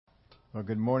Well,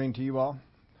 good morning to you all.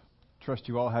 Trust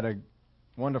you all had a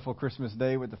wonderful Christmas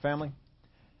day with the family.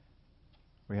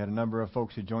 We had a number of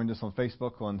folks who joined us on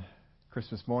Facebook on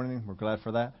Christmas morning. We're glad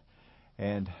for that.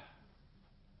 And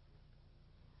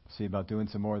see about doing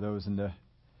some more of those in the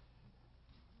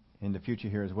future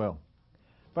here as well.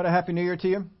 But a Happy New Year to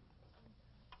you.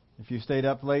 If you stayed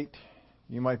up late,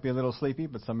 you might be a little sleepy,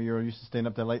 but some of you are used to staying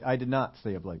up that late. I did not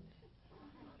stay up late.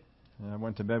 I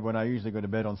went to bed when I usually go to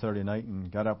bed on Saturday night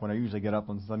and got up when I usually get up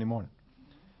on Sunday morning.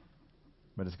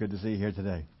 But it's good to see you here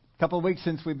today. A couple of weeks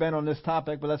since we've been on this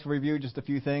topic, but let's review just a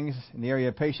few things in the area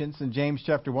of patience. In James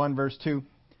chapter 1, verse 2,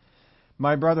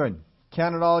 My brethren,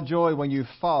 count it all joy when you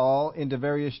fall into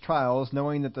various trials,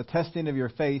 knowing that the testing of your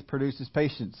faith produces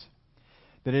patience.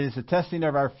 That it is the testing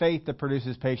of our faith that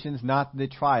produces patience, not the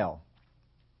trial.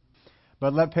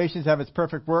 But let patience have its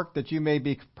perfect work, that you may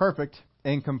be perfect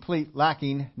and complete,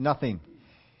 lacking nothing.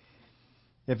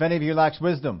 If any of you lacks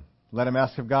wisdom, let him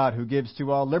ask of God, who gives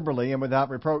to all liberally and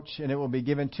without reproach, and it will be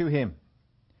given to him.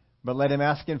 But let him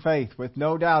ask in faith, with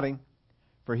no doubting,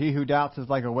 for he who doubts is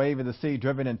like a wave of the sea,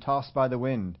 driven and tossed by the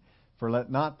wind. For let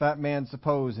not that man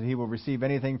suppose that he will receive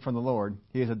anything from the Lord.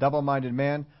 He is a double-minded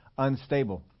man,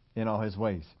 unstable in all his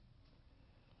ways.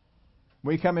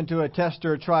 We come into a test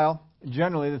or a trial.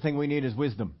 Generally, the thing we need is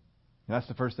wisdom. And that's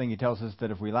the first thing he tells us,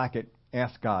 that if we lack it,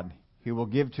 ask God. He will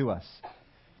give to us.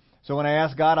 So when I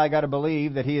ask God, I got to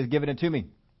believe that he has given it to me,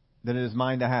 that it is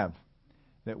mine to have,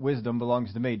 that wisdom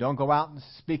belongs to me. Don't go out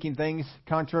speaking things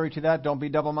contrary to that. Don't be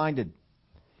double-minded.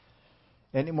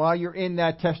 And while you're in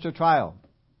that test or trial,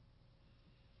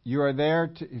 you are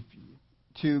there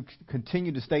to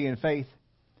continue to stay in faith,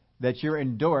 that your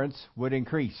endurance would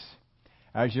increase.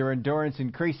 As your endurance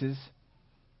increases,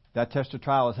 that test or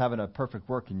trial is having a perfect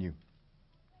work in you.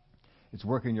 It's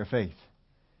working your faith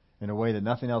in a way that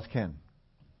nothing else can.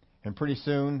 And pretty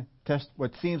soon,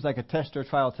 what seems like a test or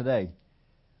trial today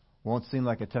won't seem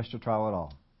like a test or trial at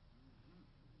all.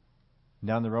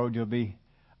 Down the road, you'll be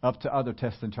up to other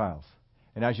tests and trials.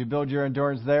 And as you build your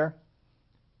endurance there,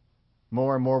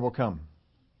 more and more will come.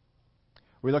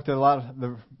 We looked at a lot of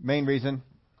the main reason,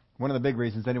 one of the big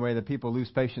reasons anyway, that people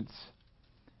lose patience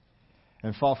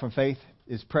and fall from faith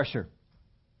is pressure.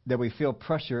 That we feel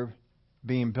pressure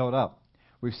being built up.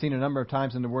 We've seen a number of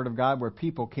times in the Word of God where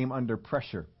people came under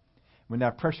pressure. When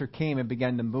that pressure came, it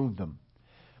began to move them.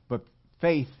 But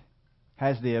faith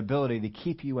has the ability to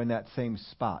keep you in that same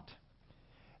spot.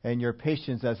 And your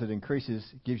patience, as it increases,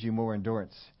 gives you more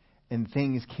endurance. And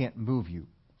things can't move you.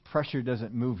 Pressure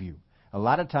doesn't move you. A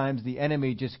lot of times the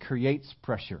enemy just creates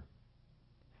pressure.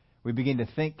 We begin to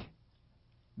think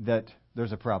that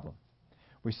there's a problem.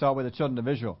 We saw with the children of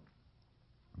Israel,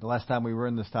 the last time we were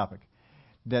in this topic,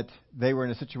 that they were in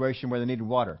a situation where they needed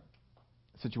water,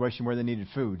 a situation where they needed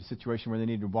food, a situation where they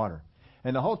needed water.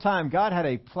 And the whole time, God had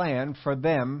a plan for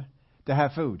them to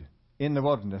have food in the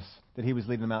wilderness that he was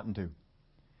leading them out into.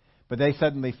 But they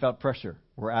suddenly felt pressure.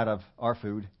 We're out of our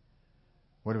food.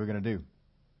 What are we going to do?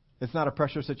 It's not a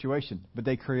pressure situation, but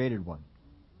they created one.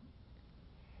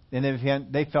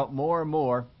 And they felt more and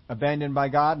more abandoned by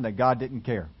God, and that God didn't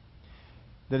care.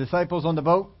 The disciples on the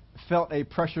boat felt a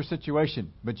pressure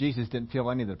situation, but Jesus didn't feel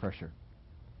any of the pressure.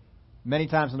 Many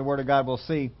times in the Word of God we'll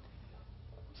see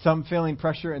some feeling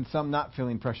pressure and some not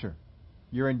feeling pressure.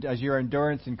 As your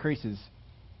endurance increases,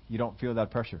 you don't feel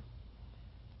that pressure.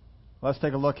 Let's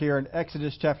take a look here in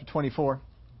Exodus chapter 24.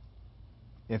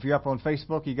 If you're up on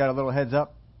Facebook, you got a little heads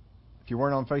up. If you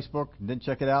weren't on Facebook and didn't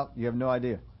check it out, you have no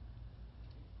idea.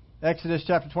 Exodus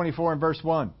chapter 24 and verse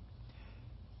 1.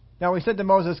 Now he said to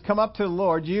Moses, Come up to the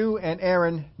Lord, you and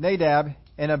Aaron, Nadab,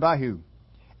 and Abihu,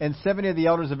 and 70 of the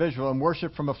elders of Israel, and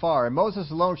worship from afar. And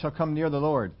Moses alone shall come near the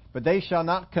Lord, but they shall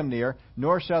not come near,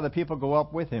 nor shall the people go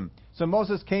up with him. So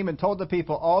Moses came and told the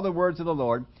people all the words of the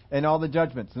Lord, and all the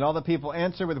judgments. And all the people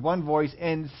answered with one voice,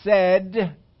 and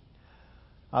said,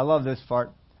 I love this part,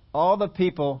 all the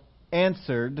people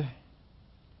answered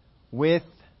with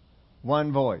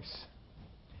one voice.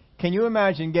 Can you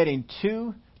imagine getting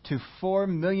 2 to 4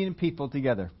 million people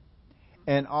together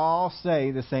and all say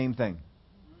the same thing?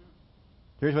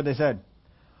 Here's what they said.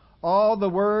 All the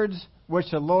words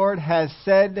which the Lord has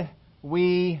said,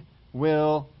 we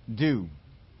will do.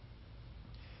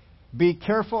 Be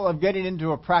careful of getting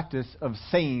into a practice of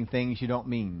saying things you don't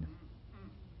mean.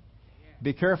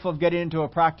 Be careful of getting into a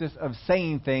practice of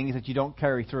saying things that you don't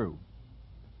carry through.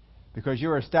 Because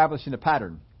you're establishing a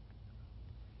pattern.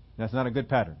 That's not a good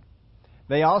pattern.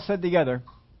 They all said together,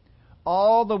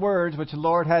 all the words which the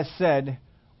Lord has said,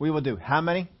 we will do. How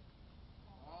many?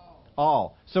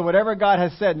 All. So whatever God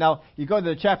has said. Now, you go to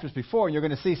the chapters before, and you're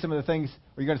going to see some of the things,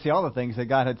 or you're going to see all the things that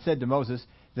God had said to Moses,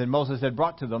 that Moses had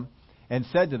brought to them. and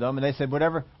said to them, and they said,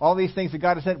 whatever, all these things that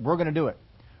God has said, we're going to do it.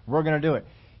 We're going to do it.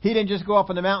 He didn't just go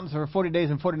up in the mountains for 40 days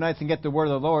and 40 nights and get the word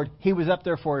of the Lord. He was up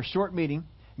there for a short meeting,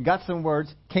 got some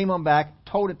words, came on back,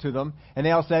 told it to them, and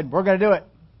they all said, we're going to do it.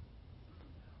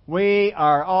 We're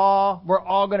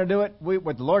all going to do it.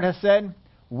 What the Lord has said,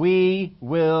 we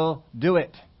will do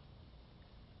it.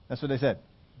 That's what they said.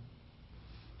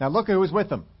 Now look at who was with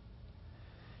them.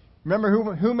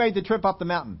 Remember who made the trip up the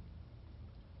mountain?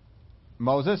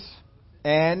 Moses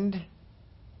and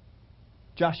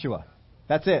Joshua.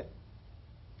 That's it.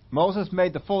 Moses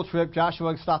made the full trip.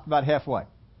 Joshua stopped about halfway.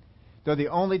 They're the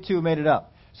only two who made it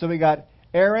up. So we got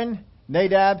Aaron,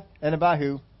 Nadab, and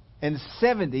Abihu, and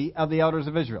 70 of the elders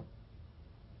of Israel.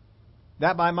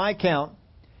 That, by my count,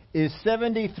 is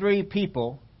 73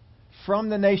 people from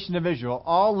the nation of Israel,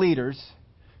 all leaders,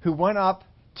 who went up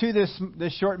to this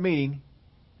short meeting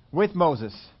with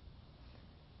Moses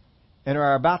and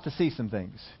are about to see some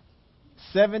things.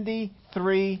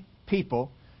 73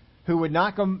 people who would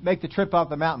not go make the trip up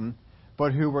the mountain,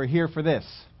 but who were here for this.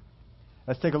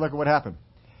 Let's take a look at what happened.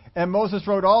 And Moses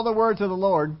wrote all the words of the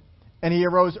Lord, and he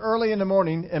arose early in the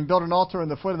morning and built an altar in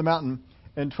the foot of the mountain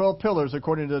and 12 pillars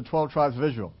according to the 12 tribes of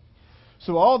Israel.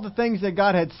 So all the things that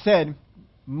God had said,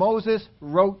 Moses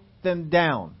wrote them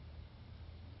down.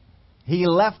 He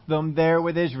left them there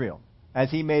with Israel as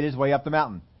he made his way up the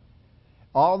mountain.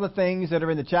 All the things that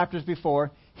are in the chapters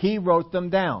before, he wrote them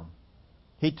down.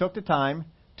 He took the time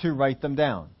to write them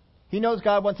down. He knows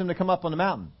God wants him to come up on the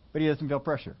mountain, but he doesn't feel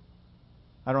pressure.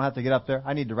 I don't have to get up there.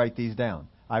 I need to write these down.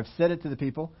 I've said it to the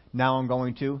people. Now I'm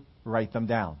going to write them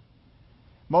down.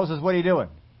 Moses, what are you doing?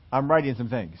 I'm writing some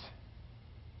things.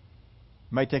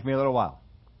 Might take me a little while.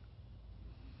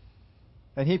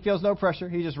 And he feels no pressure.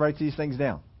 He just writes these things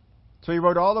down. So he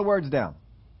wrote all the words down.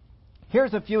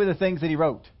 Here's a few of the things that he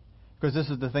wrote, because this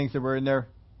is the things that were in there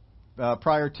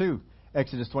prior to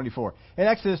Exodus 24. In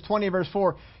Exodus 20, verse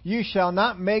 4, you shall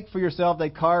not make for yourself a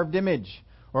carved image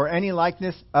or any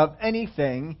likeness of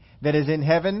anything that is in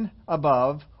heaven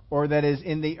above, or that is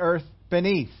in the earth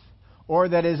beneath, or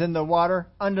that is in the water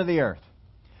under the earth.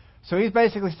 So he's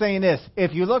basically saying this: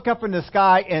 if you look up in the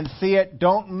sky and see it,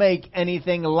 don't make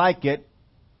anything like it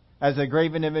as a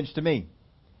graven image to me.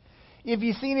 If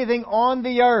you see anything on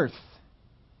the earth,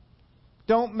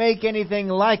 don't make anything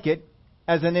like it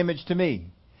as an image to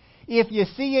me. If you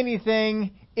see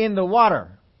anything in the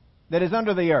water that is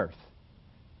under the earth,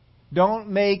 don't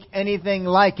make anything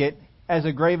like it as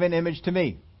a graven image to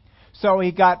me. So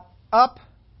he got up,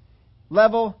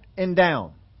 level, and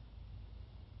down.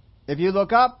 If you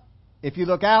look up, if you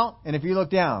look out, and if you look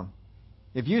down,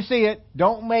 if you see it,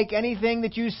 don't make anything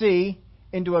that you see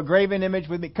into a graven image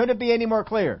with me. Could it be any more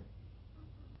clear?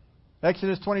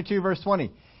 Exodus 22, verse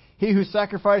 20. He who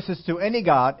sacrifices to any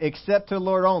god except to the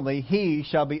Lord only, he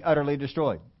shall be utterly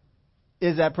destroyed.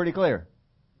 Is that pretty clear?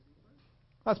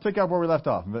 Let's pick up where we left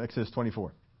off in Exodus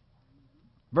 24.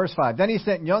 Verse 5. Then he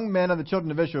sent young men of the children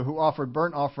of Israel who offered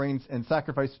burnt offerings and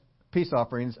sacrificed peace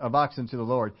offerings of oxen to the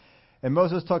Lord. And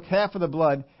Moses took half of the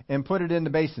blood and put it in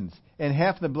the basins, and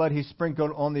half of the blood he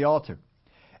sprinkled on the altar.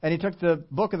 And he took the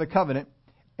book of the covenant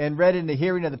and read it in the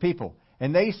hearing of the people.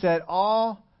 And they said,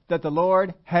 all that the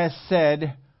Lord has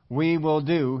said we will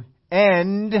do,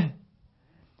 and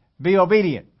be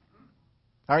obedient.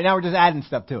 All right, now we're just adding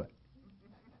stuff to it.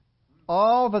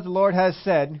 All that the Lord has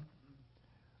said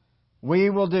we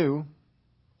will do,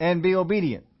 and be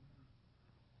obedient.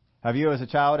 Have you as a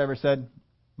child ever said,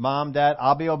 Mom, Dad,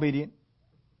 I'll be obedient,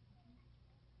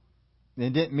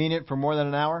 and didn't mean it for more than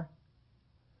an hour?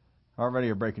 Already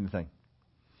you're breaking the thing.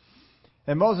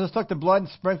 And Moses took the blood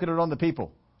and sprinkled it on the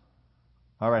people.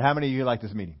 All right, how many of you like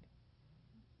this meeting?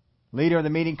 Leader of the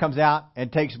meeting comes out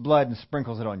and takes blood and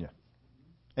sprinkles it on you.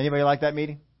 Anybody like that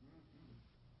meeting?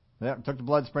 Yeah, took the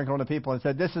blood, sprinkled on the people, and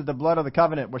said, this is the blood of the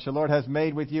covenant which the Lord has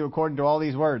made with you according to all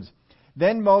these words.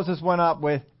 Then Moses went up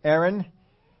with Aaron,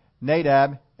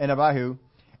 Nadab, and Abihu,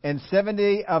 and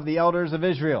 70 of the elders of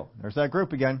Israel. There's that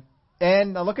group again.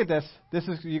 And now look at this.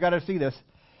 You got to see this.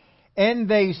 And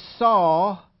they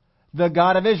saw the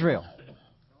God of Israel.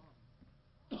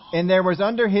 And there was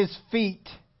under his feet,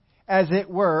 as it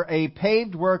were, a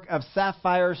paved work of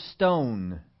sapphire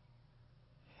stone.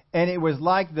 And it was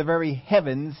like the very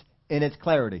heavens in its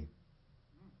clarity.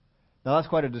 Now that's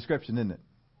quite a description, isn't it?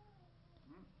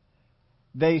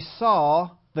 They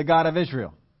saw the God of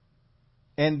Israel.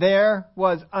 And there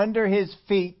was under his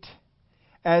feet,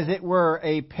 as it were,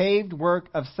 a paved work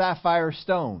of sapphire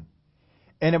stone.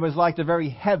 And it was like the very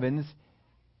heavens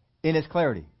in its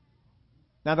clarity.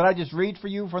 Now, did I just read for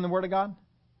you from the Word of God?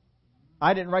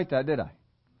 I didn't write that, did I?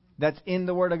 That's in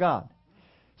the Word of God.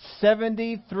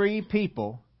 73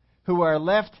 people who are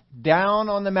left down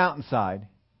on the mountainside,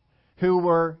 who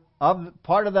were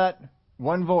part of that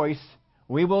one voice,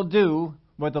 we will do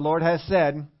what the Lord has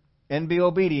said and be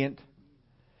obedient,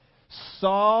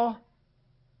 saw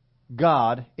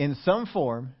God in some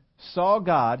form, saw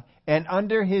God, and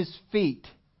under his feet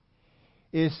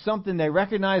is something they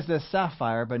recognized as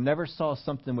sapphire, but never saw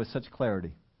something with such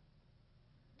clarity.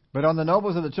 But on the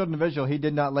nobles of the children of Israel he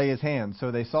did not lay his hand,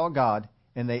 so they saw God,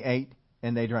 and they ate,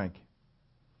 and they drank.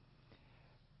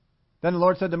 Then the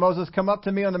Lord said to Moses, come up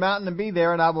to me on the mountain and be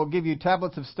there, and I will give you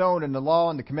tablets of stone and the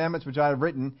law and the commandments which I have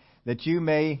written, that you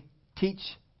may teach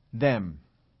them.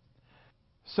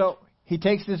 So he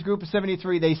takes this group of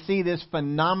 73. They see this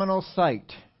phenomenal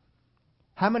sight.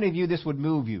 How many of you this would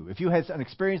move you? If you had an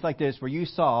experience like this where you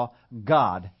saw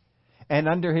God, and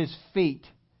under his feet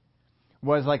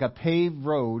was like a paved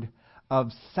road of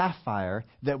sapphire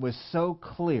that was so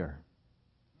clear,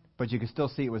 but you could still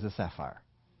see it was a sapphire.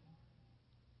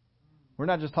 We're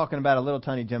not just talking about a little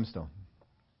tiny gemstone.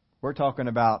 We're talking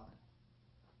about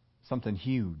something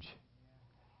huge.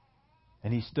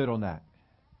 And he stood on that.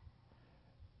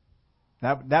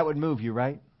 That would move you,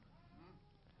 right?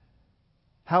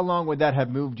 How long would that have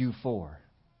moved you for?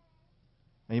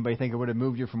 Anybody think it would have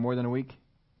moved you for more than a week?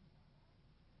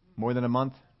 More than a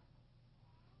month?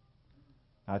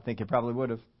 I think it probably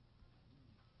would have.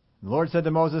 The Lord said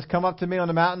to Moses, come up to me on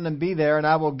the mountain and be there, and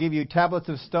I will give you tablets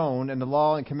of stone and the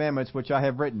law and commandments which I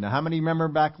have written. Now, how many remember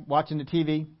back watching the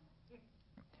TV?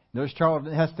 There's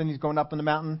Charlton Heston, he's going up on the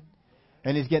mountain,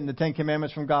 and he's getting the 10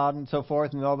 Commandments from God and so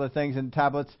forth, and all the things in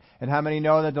tablets. And how many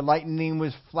know that the lightning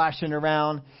was flashing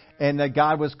around, and that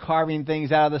God was carving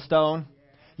things out of the stone?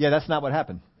 Yeah, that's not what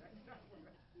happened.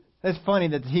 It's funny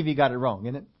that the TV got it wrong,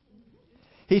 isn't it?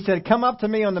 He said, come up to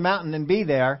me on the mountain and be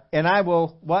there, and I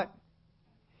will, what?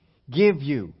 Give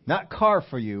you, not carve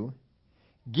for you,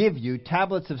 give you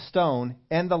tablets of stone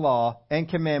and the law and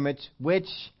commandments which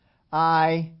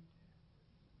I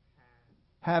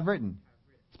have written.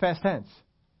 It's past tense.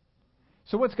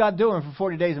 So what's God doing for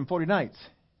 40 days and 40 nights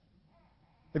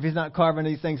if he's not carving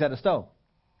these things out of stone?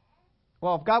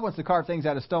 Well, if God wants to carve things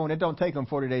out of stone, it don't take him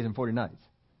 40 days and 40 nights.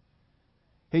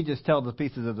 He just tells the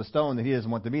pieces of the stone that he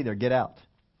doesn't want to be there, get out.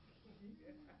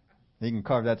 He can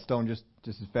carve that stone just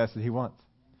as fast as he wants.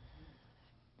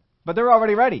 But they're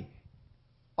already ready.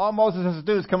 All Moses has to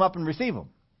do is come up and receive them.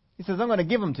 He says, I'm going to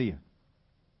give them to you.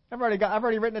 I've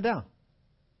already written it down.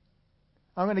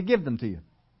 I'm going to give them to you.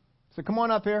 So come on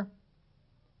up here.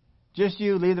 Just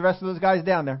you, leave the rest of those guys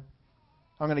down there.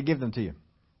 I'm going to give them to you.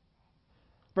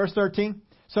 Verse 13.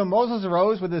 So Moses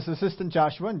arose with his assistant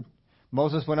Joshua, and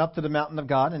Moses went up to the mountain of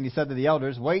God, and he said to the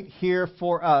elders, wait here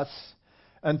for us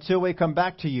until we come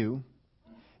back to you.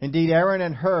 Indeed, Aaron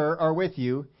and Hur are with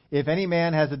you. If any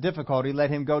man has a difficulty, let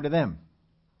him go to them.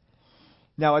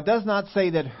 Now, it does not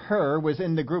say that Hur was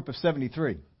in the group of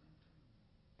 73,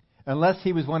 unless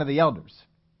he was one of the elders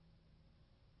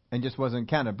and just wasn't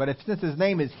counted. But since his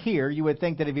name is here, you would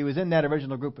think that if he was in that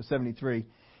original group of 73,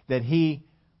 that he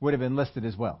would have been listed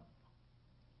as well.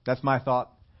 That's my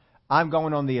thought. I'm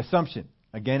going on the assumption.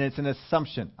 Again, it's an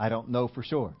assumption. I don't know for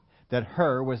sure that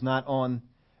Hur was not on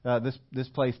this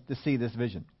place to see this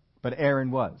vision, but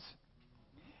Aaron was.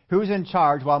 Who's in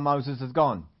charge while Moses is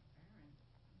gone?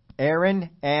 Aaron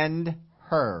and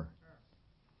Hur.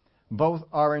 Both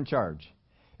are in charge.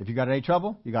 If you got any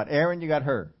trouble, you got Aaron, you got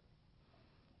Hur.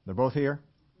 They're both here.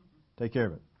 Take care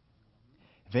of it.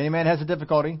 If any man has a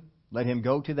difficulty, let him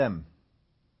go to them.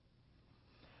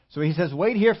 So he says,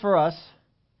 wait here for us.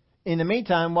 In the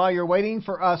meantime, while you're waiting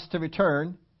for us to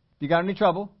return, if you got any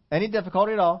trouble, any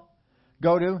difficulty at all,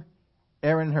 go to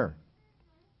Aaron and Hur.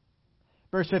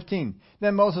 Verse 15.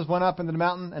 Then Moses went up into the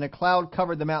mountain, and a cloud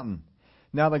covered the mountain.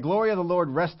 Now the glory of the Lord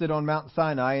rested on Mount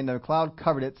Sinai, and the cloud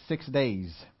covered it 6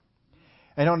 days.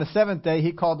 And on the 7th day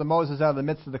he called to Moses out of the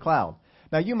midst of the cloud.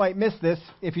 Now you might miss this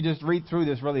if you just read through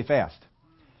this really fast.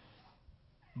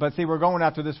 But see, we're going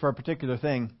after this for a particular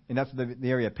thing, and that's the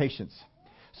area of patience.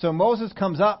 So Moses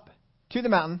comes up to the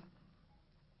mountain,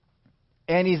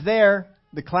 and he's there.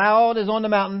 The cloud is on the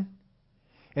mountain,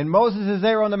 and Moses is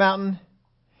there on the mountain,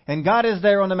 and God is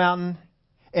there on the mountain,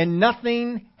 and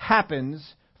nothing happens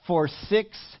for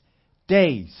 6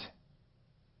 days.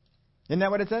 Isn't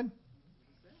that what it said?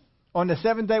 On the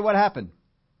 7th day, what happened?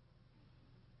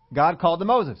 God called to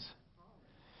Moses.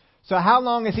 So how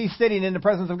long is he sitting in the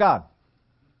presence of God?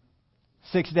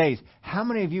 6 days. How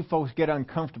many of you folks get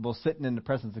uncomfortable sitting in the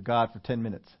presence of God for 10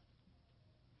 minutes?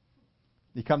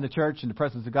 You come to church and the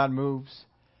presence of God moves.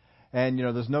 And,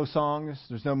 there's no songs,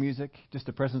 there's no music, just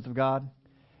the presence of God.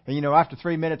 And, after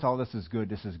 3 minutes, this is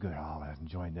good, oh, I'm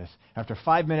enjoying this. After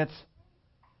 5 minutes,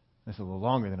 This is a little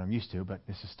longer than I'm used to, but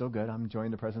this is still good. I'm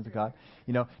enjoying the presence of God.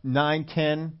 9,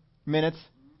 10 minutes.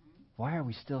 Why are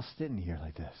we still sitting here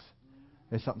like this?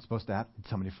 Is something supposed to happen? Did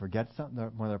somebody forget something,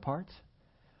 one of their parts?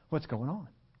 What's going on?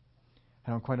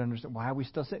 I don't quite understand. Why are we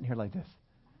still sitting here like this?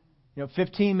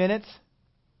 15 minutes.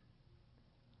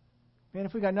 Man,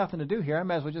 if we got nothing to do here, I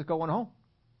might as well just go on home.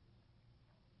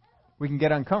 We can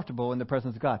get uncomfortable in the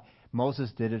presence of God.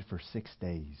 Moses did it for 6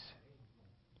 days.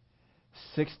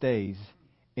 6 days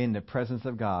in the presence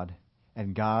of God,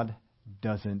 and God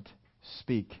doesn't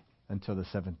speak until the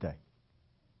 7th day.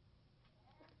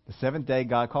 The 7th day,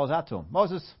 God calls out to him,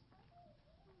 Moses.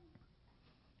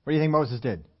 What do you think Moses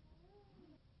did?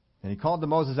 And he called to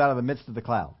Moses out of the midst of the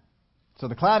cloud. So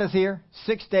the cloud is here.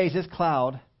 6 days, this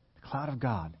cloud, the cloud of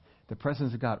God, the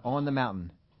presence of God on the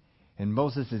mountain, and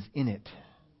Moses is in it.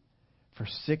 For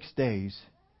 6 days,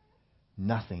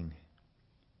 nothing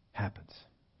happens.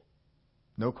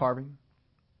 No carving,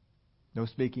 no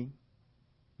speaking,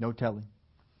 no telling.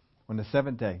 On the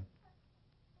 7th day,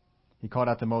 he called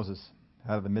out to Moses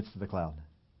out of the midst of the cloud.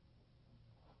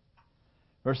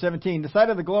 Verse 17, the sight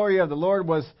of the glory of the Lord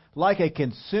was like a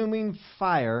consuming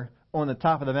fire on the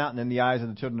top of the mountain in the eyes of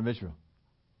the children of Israel.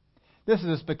 This is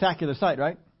a spectacular sight,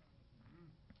 right?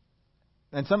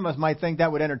 And some of us might think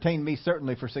that would entertain me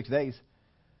certainly for 6 days.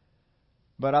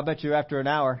 But I'll bet you after an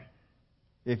hour,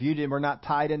 if you were not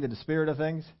tied into the spirit of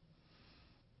things,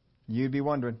 you'd be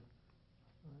wondering,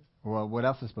 well, what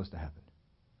else is supposed to happen?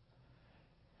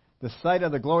 The sight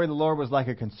of the glory of the Lord was like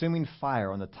a consuming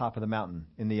fire on the top of the mountain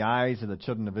in the eyes of the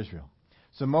children of Israel.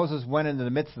 So Moses went into the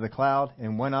midst of the cloud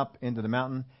and went up into the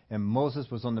mountain, and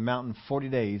Moses was on the mountain 40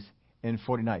 days and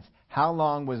 40 nights. How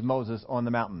long was Moses on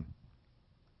the mountain?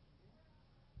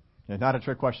 It's not a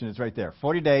trick question, it's right there.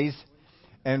 40 days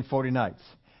and 40 nights.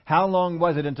 How long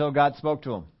was it until God spoke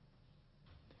to him?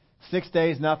 6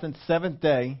 days, nothing. 7th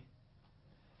day.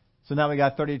 So now we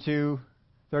got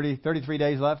 33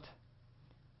 days left.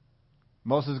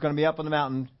 Moses is going to be up on the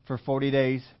mountain for 40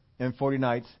 days and 40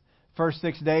 nights. First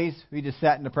 6 days, he just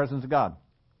sat in the presence of God.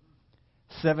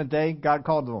 7th day, God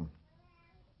called to him.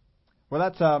 Well,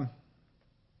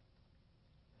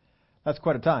 that's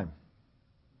quite a time.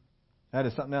 That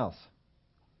is something else.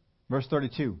 Verse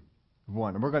 32 of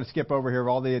 1. And we're going to skip over here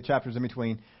all the chapters in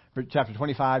between. Chapter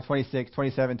 25, 26,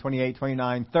 27, 28,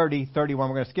 29, 30, 31.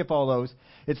 We're going to skip all those.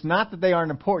 It's not that they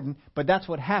aren't important, but that's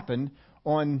what happened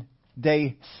on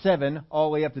day 7 all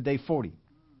the way up to day 40.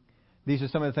 These are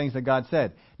some of the things that God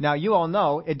said. Now, you all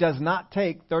know it does not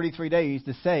take 33 days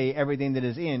to say everything that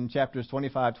is in chapters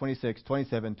 25, 26,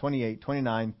 27, 28,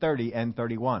 29, 30, and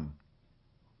 31.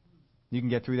 You can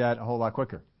get through that a whole lot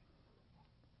quicker.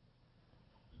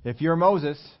 If you're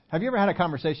Moses, have you ever had a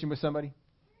conversation with somebody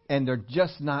and they're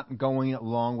just not going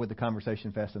along with the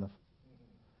conversation fast enough?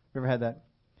 You ever had that?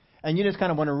 And you just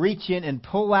kind of want to reach in and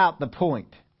pull out the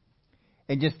point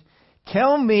and just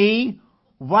tell me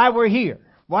why we're here.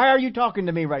 Why are you talking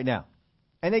to me right now?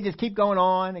 And they just keep going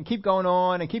on and keep going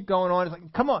on and keep going on. It's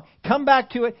like, come on, come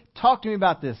back to it. Talk to me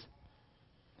about this.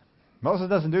 Moses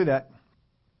doesn't do that.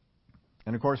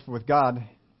 And of course, with God,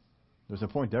 there's a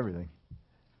point to everything.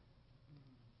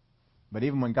 But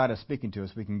even when God is speaking to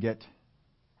us, if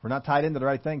we're not tied into the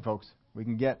right thing, folks, we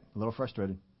can get a little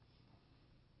frustrated.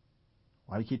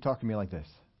 Why do you keep talking to me like this?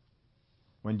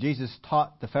 When Jesus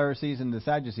taught the Pharisees and the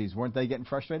Sadducees, weren't they getting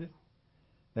frustrated?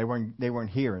 They weren't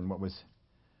hearing what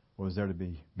was there to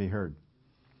be heard.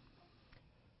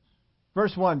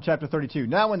 Verse 1, chapter 32.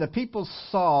 Now when the people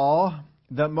saw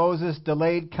that Moses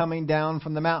delayed coming down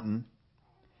from the mountain,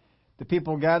 the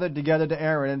people gathered together to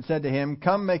Aaron and said to him,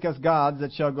 Come, make us gods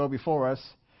that shall go before us.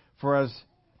 For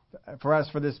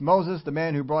this Moses, the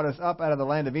man who brought us up out of the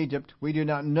land of Egypt, we do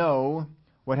not know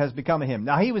what has become of him.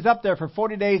 Now he was up there for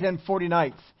 40 days and 40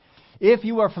 nights. If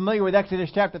you are familiar with Exodus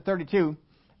chapter 32,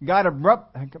 God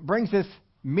brings this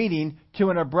meeting to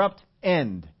an abrupt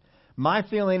end. My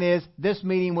feeling is this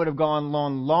meeting would have gone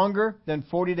on longer than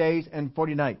 40 days and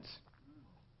 40 nights.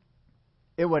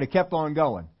 It would have kept on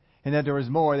going, and that there was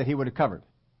more that he would have covered.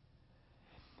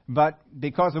 But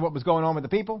because of what was going on with the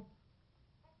people,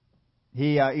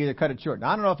 he either cut it short. Now,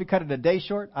 I don't know if he cut it a day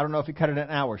short. I don't know if he cut it an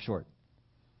hour short.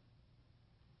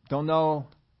 Don't know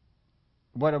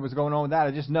what was going on with that.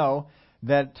 I just know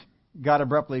that God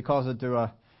abruptly brings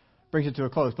it to a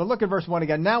close. But look at verse 1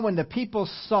 again. Now when the people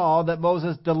saw that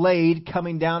Moses delayed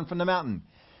coming down from the mountain.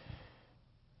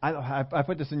 I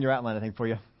put this in your outline, I think, for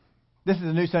you. This is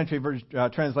the New Century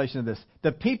translation of this.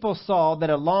 The people saw that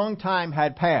a long time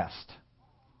had passed.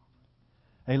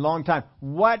 A long time.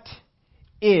 What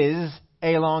is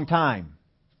a long time?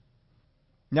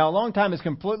 Now, a long time is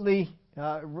completely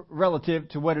relative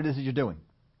to what it is that you're doing.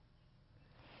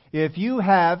 If you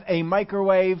have a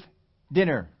microwave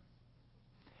dinner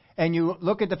and you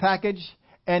look at the package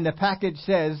and the package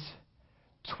says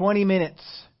 20 minutes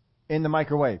in the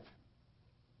microwave,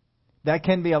 that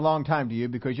can be a long time to you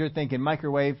because you're thinking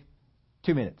microwave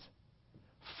 2 minutes,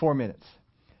 4 minutes,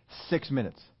 6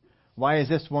 minutes. Why is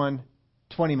this one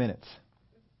 20 minutes?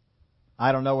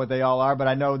 I don't know what they all are, but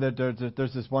I know that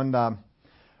there's this one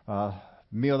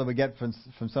meal that we get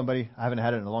from somebody. I haven't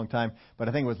had it in a long time, but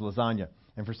I think it was lasagna.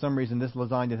 And for some reason, this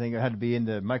lasagna thing had to be in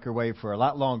the microwave for a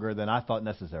lot longer than I thought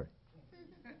necessary.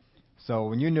 So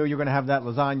when you knew you were going to have that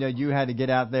lasagna, you had to get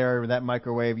out there with that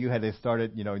microwave. You had to start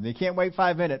it, you can't wait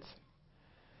 5 minutes.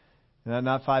 No,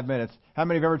 not 5 minutes. How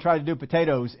many have ever tried to do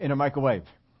potatoes in a microwave?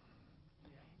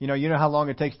 You know how long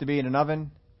it takes to be in an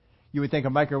oven? You would think a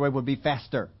microwave would be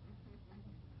faster.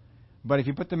 But if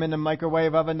you put them in the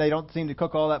microwave oven, they don't seem to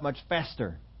cook all that much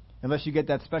faster. Unless you get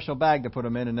that special bag to put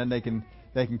them in, and then they can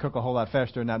cook a whole lot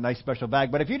faster in that nice special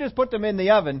bag. But if you just put them in the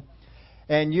oven,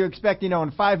 and you expect,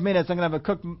 in 5 minutes I'm going to have a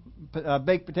cooked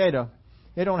baked potato,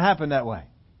 it don't happen that way.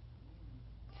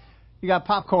 You got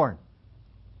popcorn.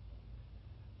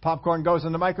 Popcorn goes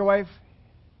in the microwave.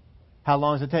 How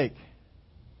long does it take?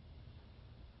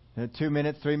 2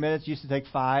 minutes, 3 minutes. Used to take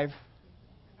 5.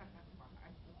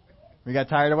 We got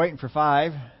tired of waiting for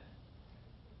 5.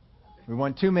 We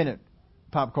want 2-minute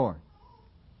popcorn.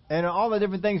 And all the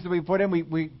different things that we put in,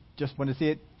 we just want to see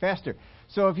it faster.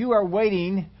 So if you are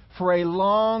waiting for a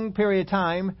long period of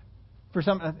time for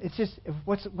something, it's just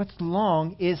what's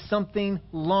long is something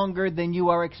longer than you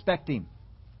are expecting.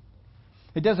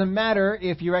 It doesn't matter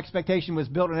if your expectation was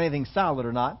built on anything solid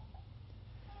or not.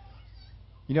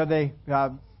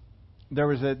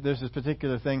 There's this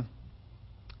particular thing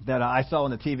that I saw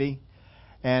on the TV,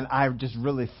 and I just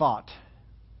really thought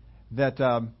that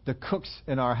the cooks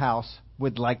in our house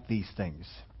would like these things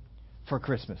for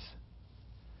Christmas.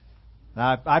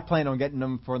 I plan on getting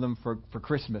them for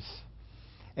Christmas.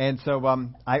 And so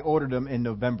I ordered them in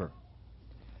November.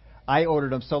 I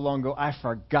ordered them so long ago, I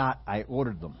forgot I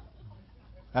ordered them.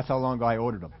 That's how long ago I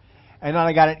ordered them. And then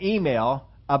I got an email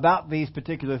about these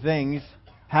particular things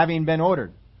having been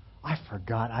ordered. I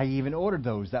forgot I even ordered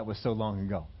those. That was so long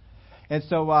ago. And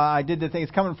so I did the thing.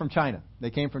 It's coming from China.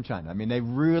 They came from China. I mean, they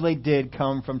really did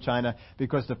come from China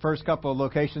because the first couple of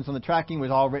locations on the tracking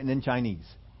was all written in Chinese.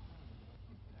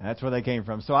 That's where they came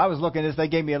from. So I was looking at this. They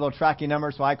gave me a little tracking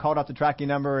number, so I called up the tracking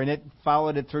number, and it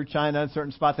followed it through China in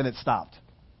certain spots, and it stopped.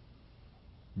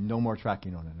 No more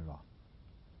tracking on it at all.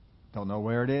 Don't know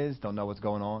where it is. Don't know what's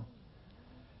going on.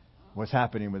 What's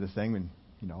happening with this thing? And,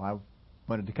 I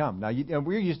wanted to come. Now,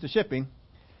 we're used to shipping.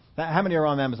 How many are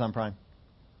on Amazon Prime?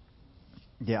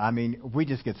 Yeah, I mean, we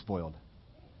just get spoiled.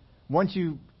 Once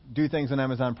you do things on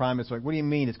Amazon Prime, it's like, what do you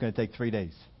mean it's going to take 3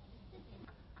 days?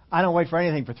 I don't wait for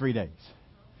anything for 3 days.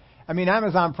 I mean,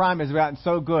 Amazon Prime has gotten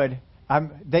so good. Has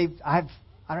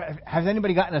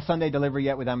anybody gotten a Sunday delivery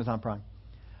yet with Amazon Prime?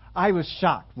 I was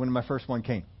shocked when my first one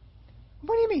came.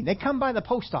 What do you mean? They come by the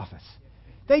post office.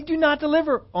 They do not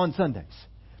deliver on Sundays.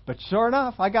 But sure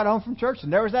enough, I got home from church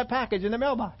and there was that package in the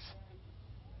mailbox.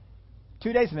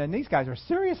 2 days, man, these guys are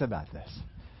serious about this.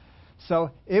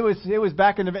 So it was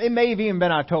back in it may have even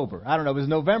been October. I don't know. It was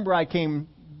November I came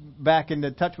back into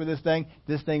touch with this thing.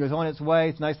 This thing was on its way.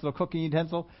 It's a nice little cooking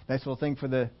utensil, nice little thing for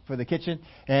the kitchen,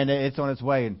 and it's on its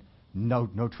way. And no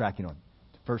tracking on it.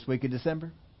 First week of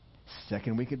December,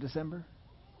 second week of December,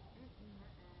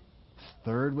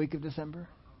 third week of December.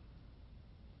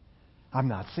 I'm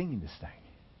not seeing this thing.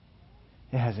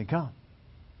 It hasn't come.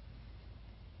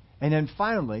 And then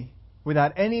finally,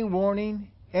 without any warning,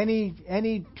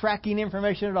 any tracking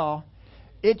information at all,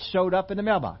 it showed up in the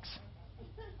mailbox.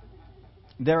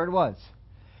 There it was.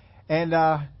 And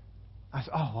I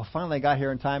said, finally I got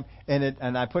here in time.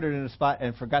 And I put it in a spot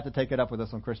and forgot to take it up with us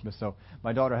on Christmas. So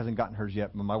my daughter hasn't gotten hers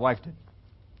yet, but my wife did.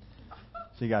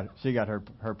 She got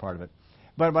her part of it.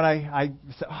 But I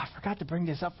said, I forgot to bring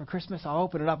this up for Christmas. I'll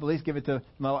open it up, at least give it to...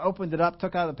 I opened it up,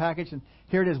 took out the package, and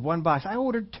here it is, one box. I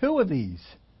ordered 2 of these.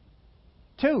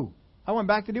 2. I went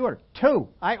back to the order. 2.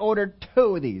 I ordered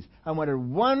 2 of these. I ordered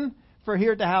 1 for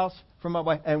here at the house for my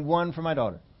wife and 1 for my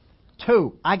daughter.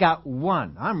 2. I got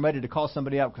 1. I'm ready to call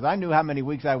somebody up because I knew how many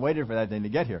weeks I waited for that thing to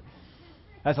get here.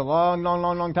 That's a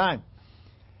long time.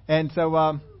 And so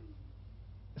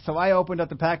I opened up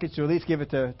the package to at least give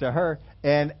it to her,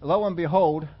 and lo and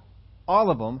behold, all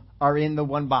of them are in the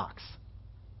one box.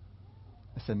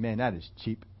 I said, man, that is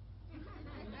cheap.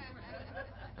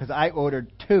 Because I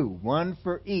ordered 2, 1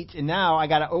 for each, and now I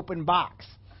got an open box.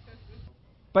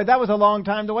 But that was a long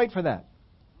time to wait for that.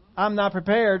 I'm not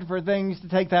prepared for things to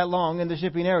take that long in the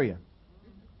shipping area.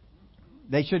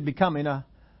 They should be coming a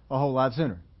whole lot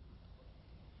sooner.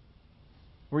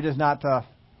 We're just not,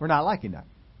 we're not liking that.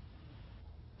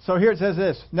 So here it says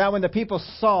this. Now when the people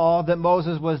saw that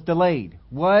Moses was delayed.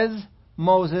 Was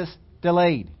Moses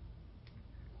delayed?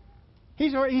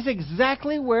 He's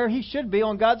exactly where he should be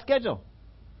on God's schedule.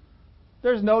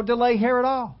 There's no delay here at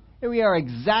all. We are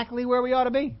exactly where we ought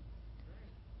to be.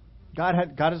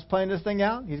 God is playing this thing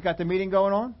out. He's got the meeting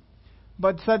going on.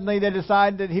 But suddenly they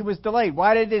decide that he was delayed.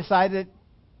 Why did they decide that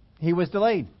he was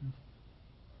delayed?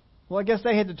 Well, I guess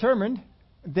they had determined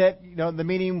that, the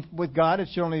meeting with God, it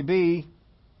should only be,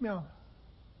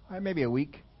 maybe a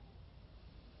week.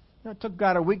 It took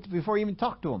God a week before he even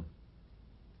talked to him.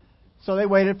 So they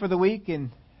waited for the week, and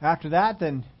after that,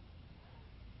 then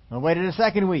I waited a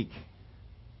second week.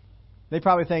 They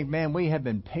probably think, man, we have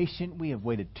been patient. We have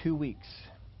waited 2 weeks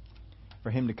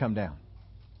for him to come down.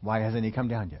 Why hasn't he come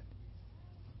down yet?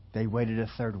 They waited a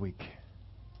third week.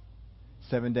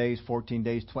 7 days, 14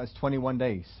 days, 21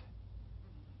 days.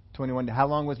 21. How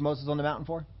long was Moses on the mountain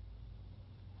for?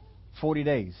 40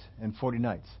 days and 40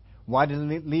 nights. Why did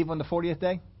he leave on the 40th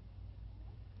day?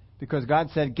 Because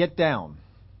God said, get down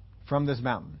from this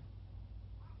mountain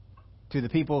to the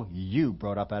people you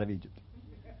brought up out of Egypt.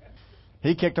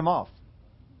 He kicked them off.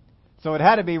 So it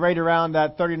had to be right around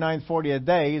that 39th, 40th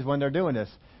days when they're doing this.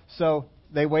 So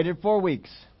they waited 4 weeks.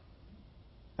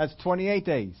 That's 28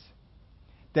 days.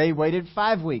 They waited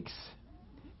 5 weeks.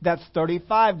 That's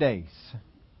 35 days.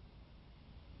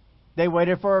 They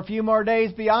waited for a few more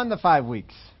days beyond the 5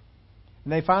 weeks.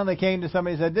 And they finally came to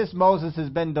somebody and said, this Moses has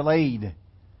been delayed.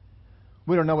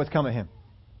 We don't know what's come of him.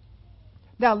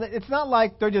 Now, it's not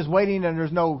like they're just waiting and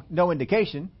there's no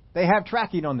indication. They have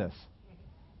tracking on this.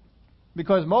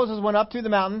 Because Moses went up to the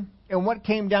mountain, and what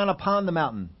came down upon the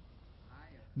mountain?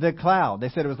 The cloud. They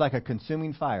said it was like a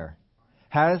consuming fire.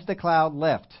 Has the cloud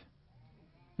left?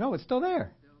 No, it's still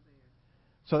there.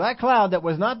 So that cloud that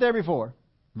was not there before,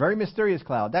 very mysterious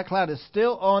cloud, that cloud is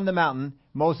still on the mountain.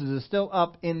 Moses is still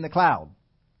up in the cloud.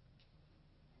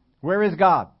 Where is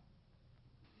God?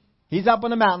 He's up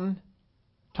on the mountain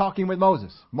talking with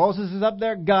Moses. Moses is up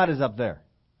there. God is up there.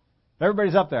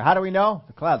 Everybody's up there. How do we know?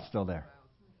 The cloud's still there.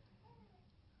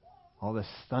 All this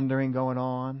thundering going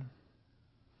on.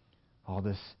 All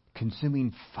this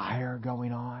consuming fire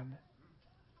going on.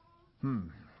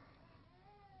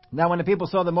 Now when the people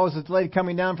saw that Moses delayed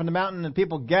coming down from the mountain, and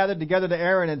people gathered together to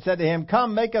Aaron and said to him,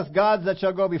 come, make us gods that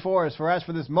shall go before us. For as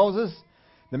for this Moses,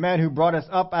 the man who brought us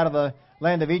up out of the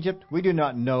land of Egypt, we do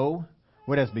not know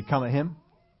what has become of him.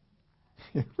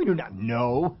 We do not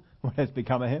know what has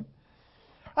become of him.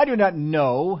 I do not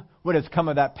know what has come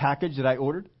of that package that I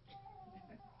ordered.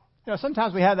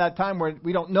 Sometimes we have that time where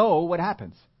we don't know what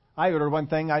happens. I ordered one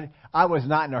thing. I was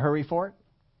not in a hurry for it.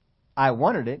 I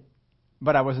wanted it,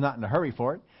 but I was not in a hurry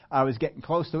for it. I was getting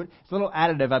close to it. It's a little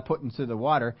additive I put into the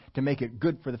water to make it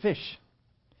good for the fish.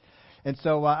 And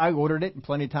so I ordered it in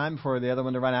plenty of time for the other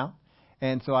one to run out.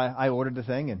 And so I ordered the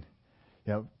thing, and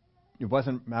it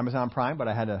wasn't Amazon Prime, but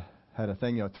I had a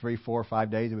thing, 3, 4,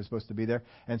 5 days it was supposed to be there.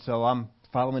 And so I'm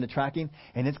following the tracking,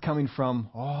 and it's coming from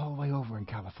all the way over in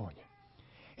California.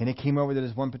 And it came over to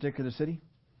this one particular city,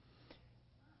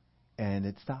 and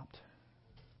it stopped.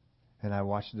 And I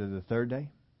watched it the third day,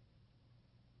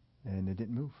 and it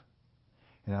didn't move.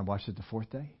 And I watched it the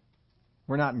fourth day.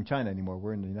 We're not in China anymore.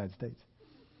 We're in the United States.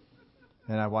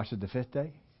 And I watched it the fifth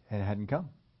day, and it hadn't come.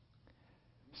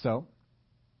 So,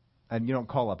 and you don't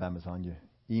call up Amazon, you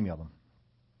email them.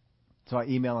 So I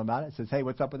email them about it. It says, hey,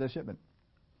 what's up with this shipment?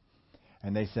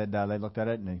 And they said, they looked at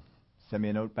it, and they sent me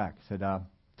a note back. Said,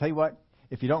 tell you what,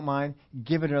 if you don't mind,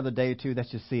 give it another day or two.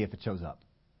 Let's just see if it shows up.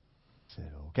 I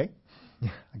said, okay.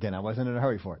 Again, I wasn't in a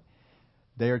hurry for it.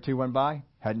 Day or two went by,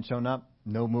 hadn't shown up,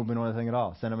 no movement on anything at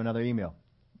all. Sent them another email.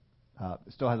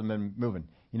 Still hasn't been moving.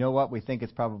 You know what? We think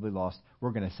it's probably lost.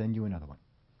 We're going to send you another one.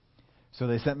 So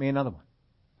they sent me another one.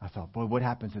 I thought, boy, what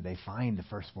happens if they find the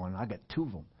first one? I got 2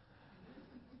 of them.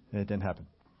 And it didn't happen.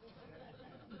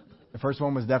 The first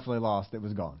one was definitely lost. It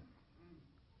was gone.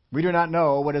 We do not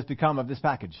know what has become of this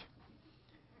package.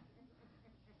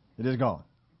 It is gone.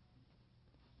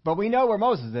 But we know where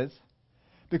Moses is.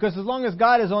 Because as long as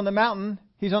God is on the mountain,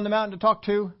 he's on the mountain to talk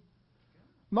to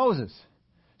Moses.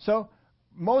 So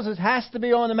Moses has to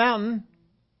be on the mountain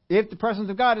if the presence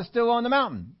of God is still on the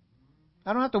mountain.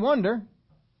 I don't have to wonder.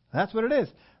 That's what it is.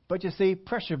 But you see,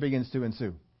 pressure begins to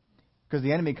ensue. Because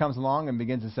the enemy comes along and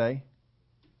begins to say,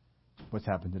 what's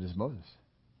happened to this Moses?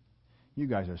 You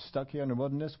guys are stuck here in the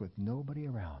wilderness with nobody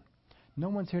around. No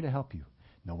one's here to help you.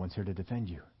 No one's here to defend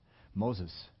you.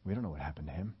 Moses, we don't know what happened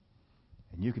to him.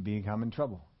 And you could become in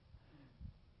trouble.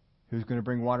 Who's going to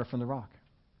bring water from the rock?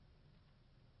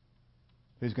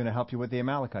 Who's going to help you with the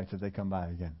Amalekites if they come by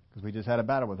again? Because we just had a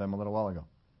battle with them a little while ago.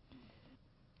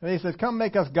 And he says, come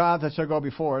make us gods that shall go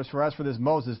before us. For as for this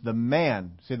Moses, the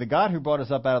man. See, the God who brought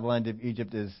us up out of the land of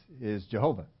Egypt is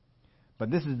Jehovah. But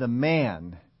this is the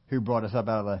man who brought us up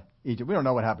out of Egypt. We don't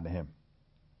know what happened to him.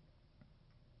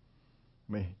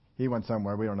 He went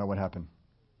somewhere. We don't know what happened.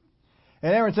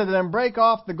 And Aaron said to them, break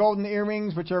off the golden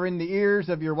earrings which are in the ears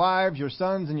of your wives, your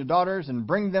sons, and your daughters, and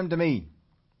bring them to me.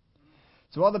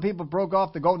 So all the people broke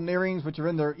off the golden earrings which are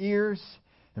in their ears,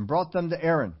 and brought them to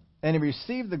Aaron. And he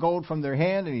received the gold from their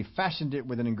hand, and he fashioned it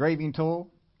with an engraving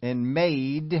tool, and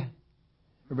made,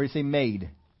 everybody say made.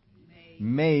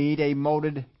 Made a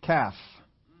molded calf.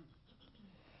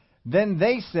 Then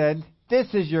they said, this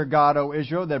is your God, O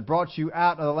Israel, that brought you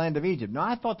out of the land of Egypt. Now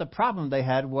I thought the problem they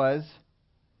had was,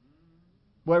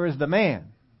 where is the man?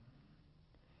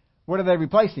 What are they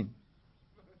replacing?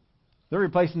 They're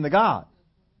replacing the God.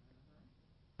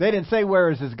 They didn't say,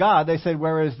 where is this God? They said,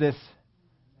 where is this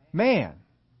man?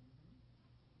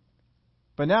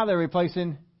 But now they're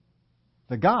replacing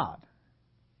the God.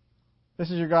 This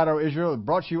is your God, O Israel, that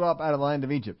brought you up out of the land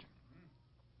of Egypt.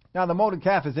 Now, the molded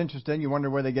calf is interesting. You wonder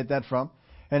where they get that from.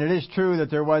 And it is true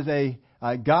that there was a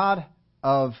God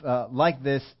of like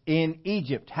this in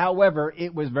Egypt. However,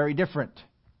 it was very different.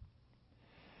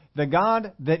 The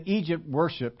God that Egypt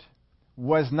worshipped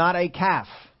was not a calf.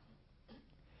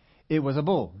 It was a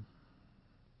bull.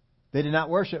 They did not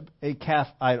worship a calf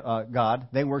god.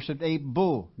 They worshipped a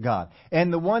bull god.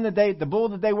 And the bull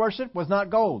that they worshipped was not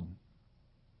gold.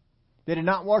 They did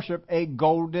not worship a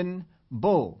golden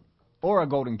bull or a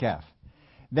golden calf.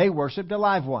 They worshipped a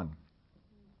live one.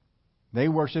 They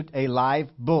worshipped a live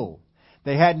bull.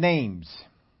 They had names.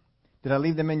 Did I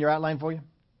leave them in your outline for you?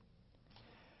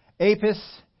 Apis,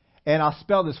 and I'll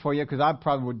spell this for you because I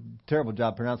probably would do a terrible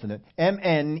job pronouncing it.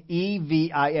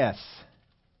 Mnevis.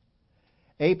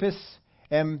 Apis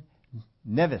and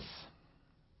Nevis.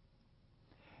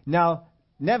 Now,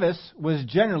 Nevis was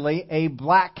generally a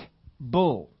black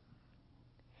bull.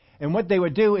 And what they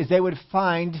would do is they would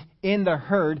find in the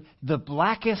herd the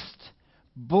blackest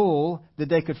bull that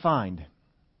they could find.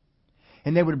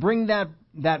 And they would bring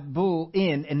that bull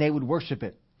in and they would worship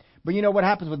it. But you know what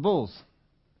happens with bulls?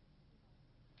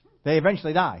 They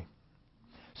eventually die.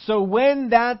 So when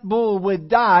that bull would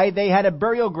die, they had a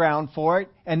burial ground for it.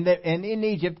 And in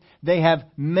Egypt, they have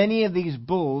many of these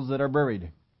bulls that are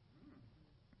buried.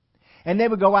 And they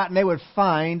would go out and they would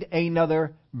find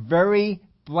another very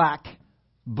black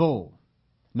bull.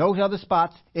 No other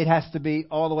spots. It has to be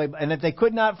all the way. And if they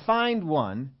could not find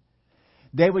one,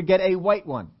 they would get a white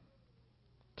one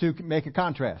to make a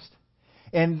contrast.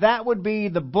 And that would be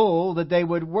the bull that they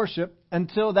would worship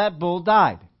until that bull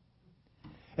died.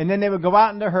 And then they would go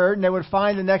out in the herd and they would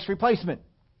find the next replacement.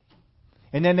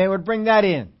 And then they would bring that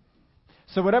in.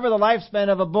 So whatever the lifespan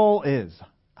of a bull is,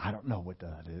 I don't know what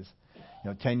that is.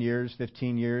 10 years,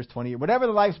 15 years, 20 years. Whatever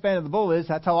the lifespan of the bull is,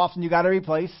 that's how often you got to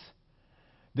replace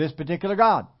this particular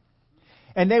god.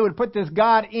 And they would put this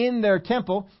god in their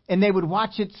temple and they would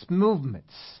watch its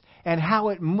movements. And how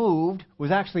it moved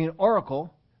was actually an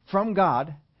oracle from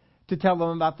God to tell them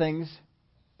about things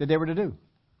that they were to do.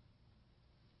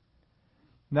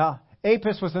 Now,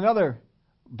 Apis was another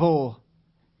bull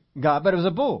god, but it was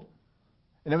a bull.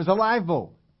 And it was a live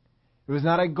bull. It was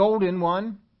not a golden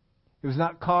one. It was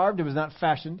not carved. It was not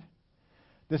fashioned.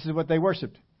 This is what they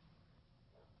worshipped.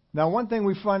 Now, one thing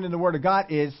we find in the Word of God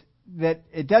is that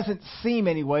it doesn't seem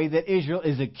anyway that Israel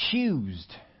is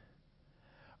accused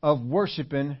of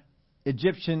worshiping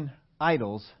Egyptian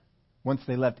idols once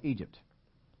they left Egypt.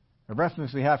 A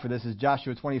reference we have for this is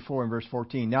Joshua 24 and verse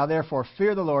 14. Now therefore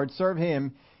fear the Lord, serve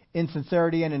Him in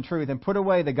sincerity and in truth, and put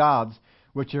away the gods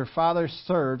which your fathers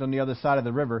served on the other side of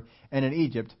the river, and in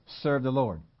Egypt serve the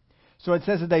Lord. So it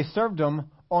says that they served them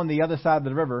on the other side of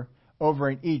the river over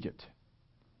in Egypt.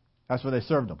 That's where they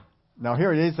served them. Now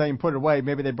here it is saying put it away.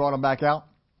 Maybe they brought them back out.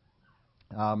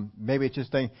 Maybe it's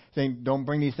just saying don't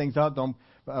bring these things out, don't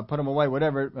put them away,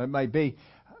 whatever it might be.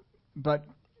 But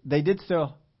they did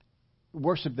still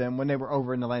worship them when they were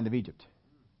over in the land of Egypt.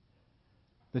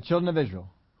 The children of Israel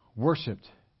worshipped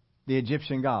the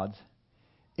Egyptian gods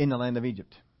in the land of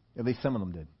Egypt. At least some of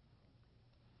them did.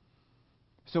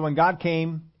 So when God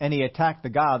came and He attacked the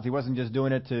gods, He wasn't just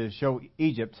doing it to show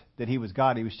Egypt that He was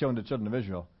God. He was showing the children of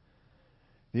Israel,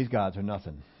 these gods are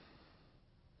nothing.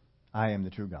 I am the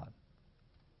true God.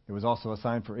 It was also a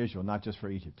sign for Israel, not just for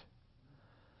Egypt.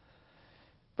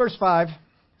 Verse 5.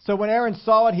 So when Aaron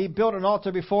saw it, he built an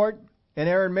altar before it. And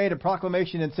Aaron made a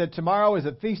proclamation and said, tomorrow is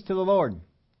a feast to the Lord.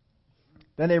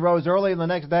 Then they rose early the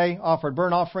next day, offered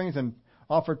burnt offerings and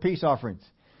offered peace offerings.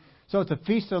 So it's a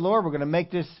feast to the Lord. We're going to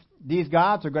make these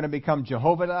gods are going to become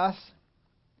Jehovah to us.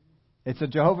 It's a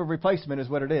Jehovah replacement is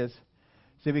what it is.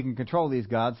 See, we can control these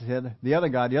gods. The other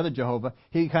God, the other Jehovah,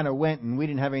 he kind of went and we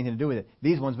didn't have anything to do with it.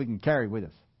 These ones we can carry with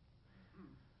us.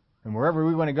 And wherever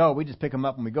we want to go, we just pick them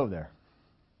up when we go there.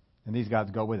 And these gods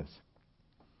go with us.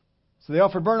 So they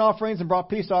offered burnt offerings and brought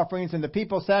peace offerings, and the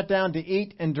people sat down to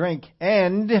eat and drink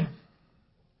and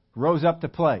rose up to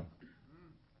play.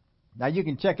 Now you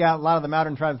can check out a lot of the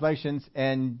modern translations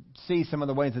and see some of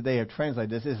the ways that they have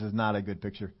translated this. This is not a good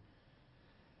picture.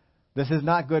 This is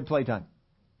not good playtime.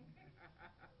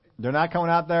 They're not coming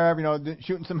out there,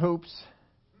 shooting some hoops,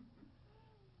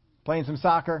 playing some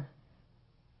soccer,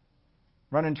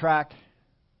 running track.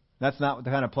 That's not the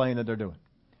kind of playing that they're doing.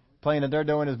 Playing that they're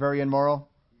doing is very immoral.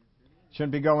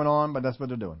 Shouldn't be going on, but that's what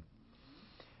they're doing.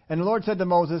 And the Lord said to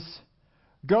Moses,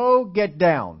 go get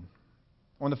down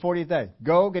on the 40th day.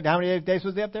 Go get down. How many days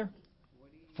was he up there?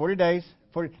 40 days.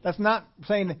 40. That's not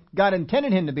saying that God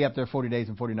intended him to be up there 40 days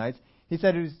and 40 nights. He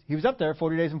said he was up there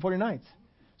 40 days and 40 nights.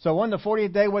 So on the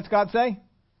 40th day, what's God say?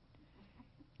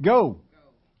 Go.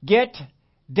 Get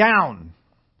down.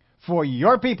 For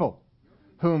your people,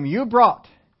 whom you brought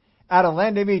out of the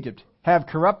land of Egypt, have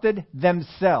corrupted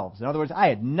themselves. In other words, I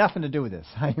had nothing to do with this.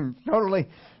 I am totally...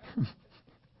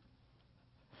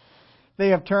 They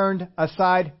have turned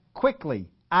aside quickly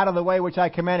out of the way which I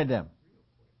commanded them.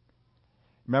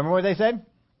 Remember what they said?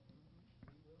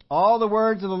 All the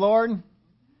words of the Lord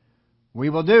we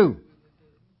will do.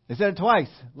 They said it twice.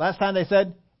 Last time they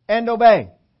said, and obey.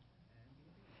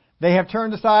 They have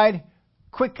turned aside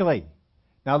quickly.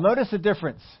 Now notice the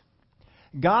difference.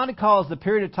 God calls the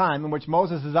period of time in which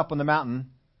Moses is up on the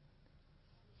mountain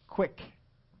quick,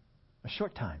 a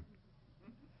short time.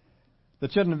 The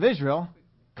children of Israel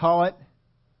call it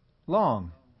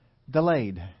long,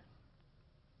 delayed.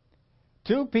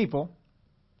 Two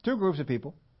groups of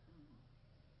people,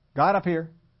 God up here,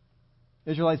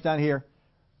 Israelites down here,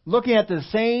 looking at the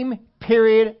same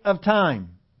period of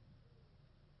time.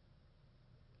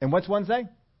 And what's one say?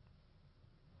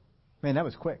 Man, that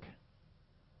was quick.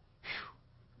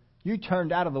 You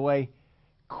turned out of the way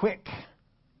quick.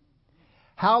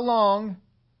 How long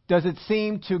does it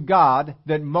seem to God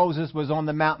that Moses was on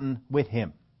the mountain with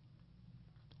him?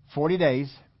 40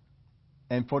 days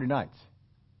and 40 nights.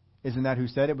 Isn't that who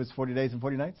said it was 40 days and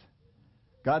 40 nights?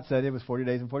 God said it was 40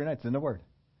 days and 40 nights in the Word.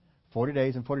 40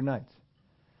 days and 40 nights.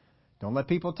 Don't let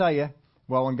people tell you,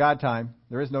 well, in God time,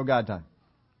 there is no God time.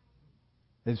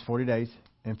 It's 40 days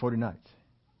and 40 nights.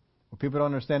 What people don't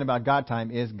understand about God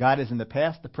time is God is in the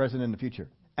past, the present, and the future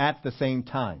at the same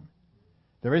time.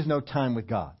 There is no time with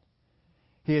God.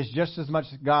 He is just as much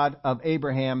God of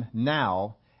Abraham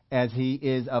now as He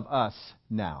is of us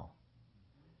now.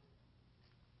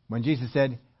 When Jesus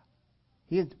said,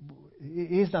 He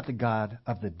is not the God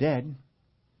of the dead.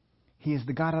 He is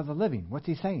the God of the living. What's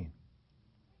He saying?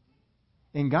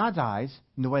 In God's eyes,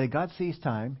 in the way that God sees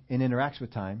time and interacts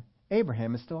with time,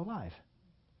 Abraham is still alive.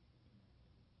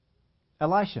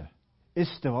 Elisha is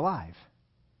still alive.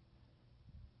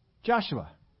 Joshua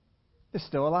is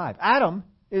still alive. Adam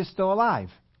is still alive.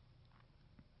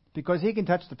 Because he can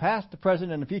touch the past, the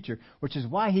present, and the future, which is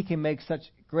why he can make such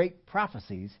great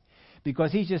prophecies,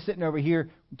 because he's just sitting over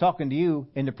here talking to you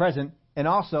in the present, and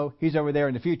also he's over there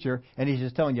in the future, and he's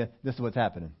just telling you this is what's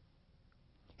happening.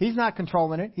 He's not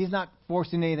controlling it. He's not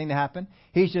forcing anything to happen.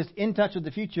 He's just in touch with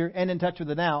the future and in touch with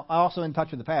the now, also in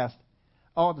touch with the past,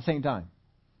 all at the same time.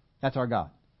 That's our God.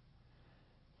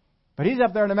 But he's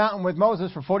up there on the mountain with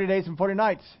Moses for 40 days and 40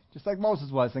 nights, just like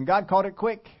Moses was. And God called it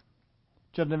quick.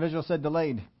 Children of Israel said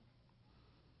delayed.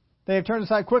 They have turned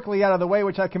aside quickly out of the way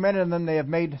which I commanded them. They have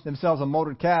made themselves a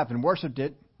molded calf and worshipped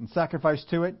it and sacrificed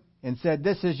to it and said,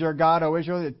 this is your God, O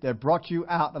Israel, that brought you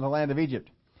out of the land of Egypt.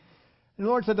 And the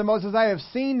Lord said to Moses, I have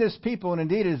seen this people, and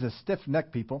indeed it is a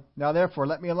stiff-necked people. Now therefore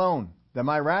let me alone, that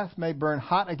my wrath may burn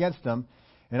hot against them,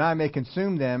 and I may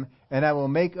consume them, and I will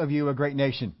make of you a great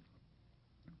nation.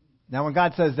 Now when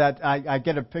God says that, I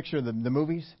get a picture of the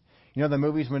movies. You know the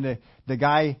movies when the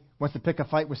guy wants to pick a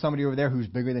fight with somebody over there who's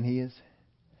bigger than he is?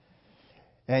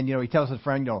 And, he tells his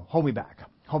friend, hold me back.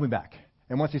 Hold me back.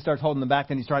 And once he starts holding them back,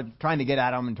 then he starts trying to get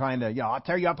at him and trying to, I'll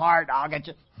tear you apart. I'll get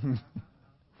you.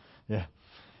 Yeah.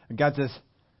 And God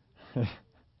says,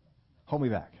 hold me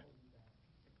back.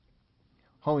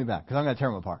 Hold me back, because I'm going to tear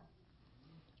them apart.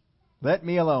 Let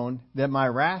me alone, that my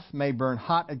wrath may burn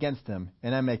hot against them,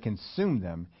 and I may consume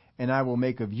them, and I will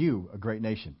make of you a great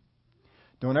nation.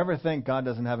 Don't ever think God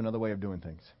doesn't have another way of doing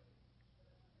things.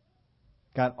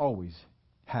 God always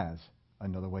has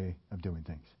another way of doing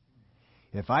things.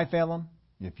 If I fail Him,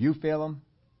 if you fail Him,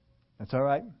 that's all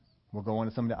right. We'll go on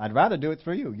to somebody. I'd rather do it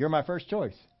for you. You're my first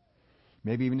choice.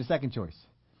 Maybe even the second choice.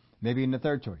 Maybe even the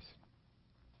third choice.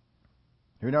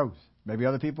 Who knows? Maybe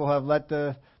other people have let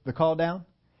the call down,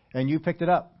 and you picked it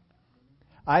up.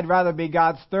 I'd rather be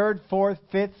God's third, fourth,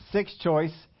 fifth, sixth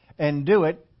choice and do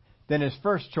it than his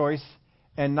first choice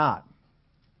and not.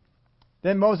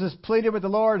 Then Moses pleaded with the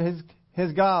Lord,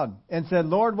 his God, and said,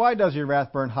 Lord, why does your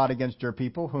wrath burn hot against your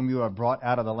people, whom you have brought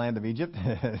out of the land of Egypt?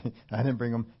 I didn't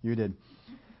bring them, you did.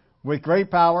 With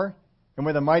great power and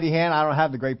with a mighty hand. I don't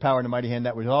have the great power and the mighty hand.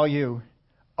 That was all you.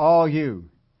 All you.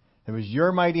 It was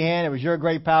your mighty hand. It was your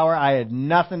great power. I had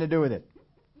nothing to do with it.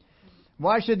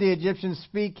 Why should the Egyptians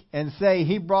speak and say,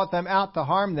 he brought them out to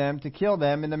harm them, to kill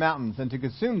them in the mountains, and to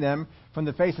consume them from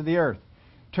the face of the earth?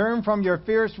 Turn from your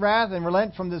fierce wrath and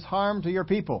relent from this harm to your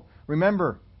people.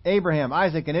 Remember Abraham,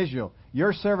 Isaac, and Israel,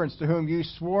 your servants, to whom you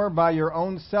swore by your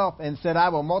own self and said, I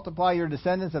will multiply your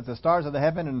descendants as the stars of the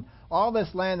heaven, and all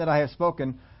this land that I have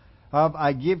spoken of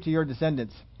I give to your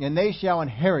descendants, and they shall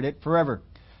inherit it forever.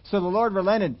 So the Lord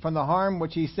relented from the harm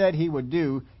which he said he would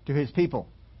do to his people.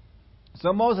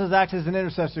 So Moses acts as an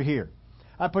intercessor here.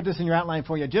 I put this in your outline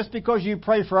for you. Just because you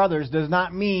pray for others does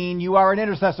not mean you are an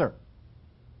intercessor.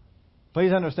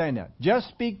 Please understand that.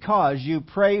 Just because you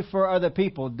pray for other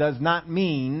people does not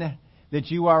mean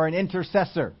that you are an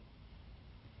intercessor,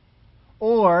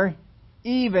 or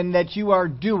even that you are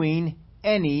doing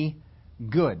any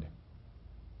good.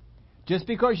 Just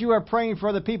because you are praying for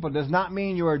other people does not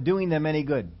mean you are doing them any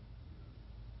good.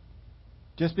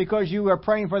 Just because you are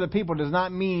praying for other people does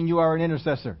not mean you are an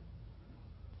intercessor.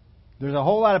 There's a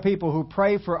whole lot of people who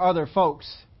pray for other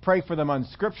folks, pray for them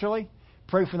unscripturally,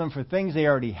 pray for them for things they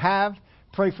already have,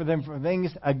 pray for them for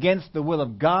things against the will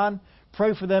of God,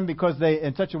 pray for them because they,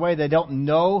 in such a way, they don't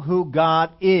know who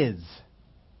God is.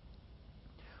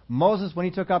 Moses, when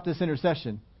he took up this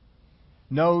intercession,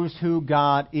 knows who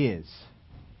God is.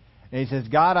 And he says,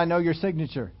 God, I know your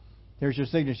signature. Here's your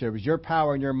signature. It was your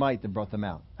power and your might that brought them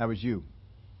out. That was you.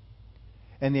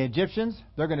 And the Egyptians,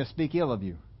 they're going to speak ill of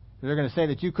you. They're going to say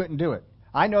that you couldn't do it.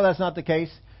 I know that's not the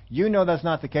case. You know that's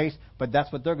not the case, but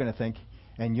that's what they're going to think,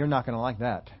 and you're not going to like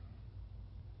that.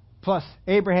 Plus,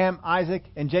 Abraham, Isaac,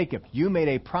 and Jacob, you made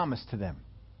a promise to them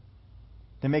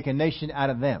to make a nation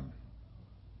out of them.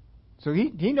 So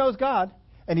he knows God,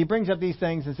 and he brings up these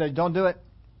things and says, don't do it.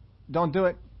 Don't do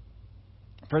it.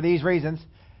 For these reasons.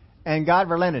 And God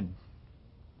relented.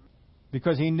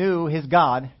 Because he knew his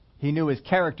God, he knew his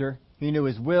character, he knew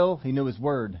his will, he knew his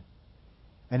word.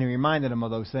 And he reminded him of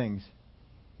those things.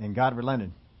 And God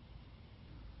relented.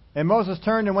 And Moses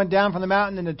turned and went down from the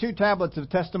mountain, and the 2 tablets of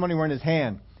testimony were in his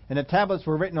hand. And the tablets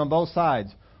were written on both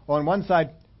sides. On one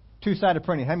side, 2-sided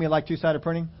printing. How many like 2-sided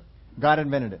printing? God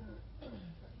invented it.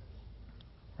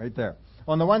 Right there.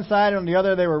 On the one side and on the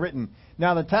other they were written.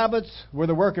 Now the tablets were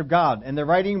the work of God, and the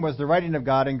writing was the writing of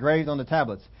God engraved on the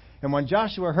tablets. And when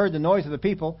Joshua heard the noise of the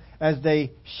people, as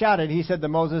they shouted, he said to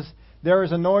Moses, there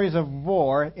is a noise of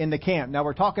war in the camp. Now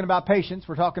we're talking about patience.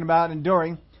 We're talking about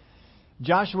enduring.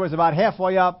 Joshua is about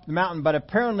halfway up the mountain, but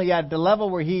apparently at the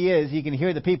level where he is, he can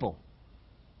hear the people.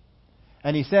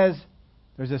 And he says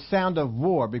there's a sound of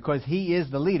war because he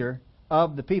is the leader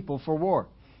of the people for war.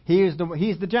 He's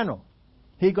the general.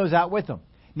 He goes out with them.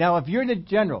 Now, if you're the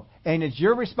general and it's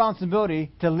your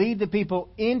responsibility to lead the people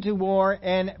into war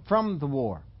and from the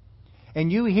war,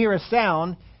 and you hear a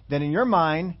sound that in your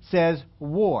mind says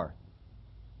war,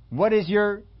 what is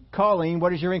your calling?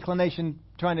 What is your inclination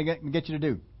trying to get you to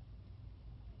do?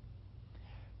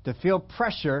 To feel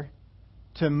pressure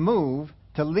to move,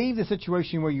 to leave the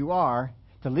situation where you are,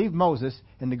 to leave Moses,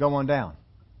 and to go on down.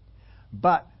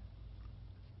 But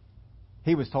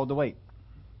he was told to wait.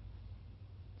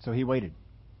 So he waited.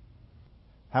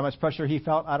 How much pressure he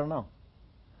felt, I don't know.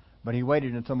 But he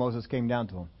waited until Moses came down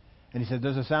to him. And he said,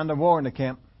 there's a sound of war in the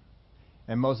camp.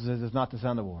 And Moses says, it's not the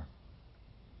sound of war.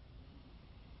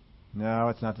 No,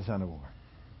 it's not the sound of war.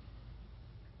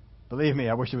 Believe me,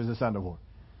 I wish it was the sound of war.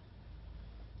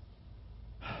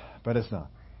 But it's not.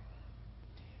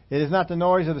 It is not the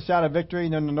noise of the shout of victory,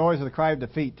 nor the noise of the cry of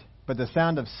defeat, but the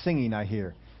sound of singing I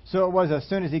hear. So it was as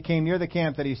soon as he came near the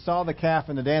camp that he saw the calf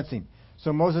and the dancing.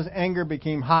 So Moses' anger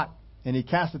became hot, and he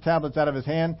cast the tablets out of his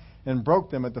hand and broke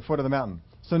them at the foot of the mountain.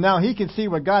 So now he can see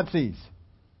what God sees.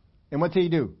 And what's he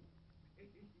do?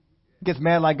 He gets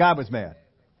mad like God was mad.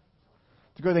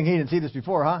 It's a good thing he didn't see this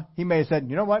before, huh? He may have said,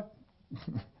 you know what?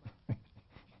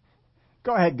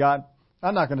 Go ahead, God.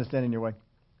 I'm not going to stand in your way.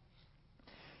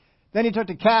 Then he took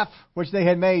the calf which they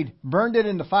had made, burned it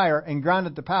in the fire, and ground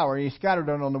it to powder. He scattered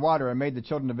it on the water and made the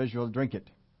children of Israel drink it.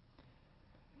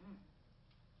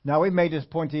 Now, we've made this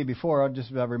point to you before. I'll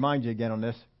just remind you again on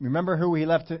this. Remember who he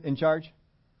left in charge?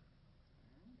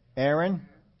 Aaron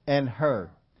and Hur.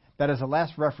 That is the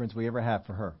last reference we ever have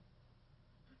for her.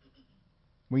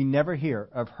 we never hear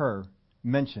of Hur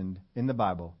mentioned in the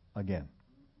Bible again.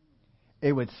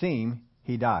 It would seem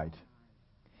he died.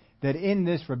 That in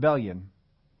this rebellion,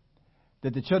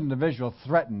 that the children of Israel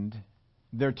threatened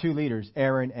their two leaders,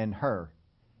 Aaron and Hur,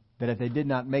 that if they did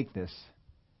not make this,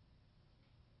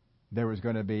 there was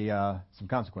going to be some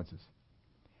consequences.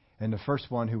 And the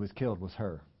first one who was killed was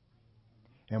Hur.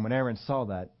 And when Aaron saw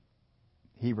that,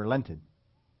 he relented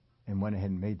and went ahead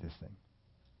and made this thing.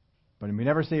 But we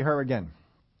never see Hur again.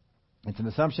 It's an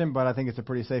assumption, but I think it's a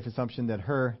pretty safe assumption that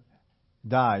Hur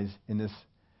dies in this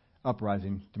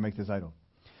uprising to make this idol.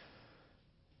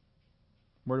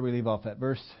 Where do we leave off at?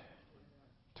 Verse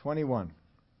 21.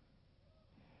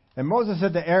 And Moses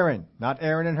said to Aaron, not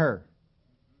Aaron and Hur,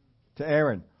 to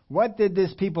Aaron, what did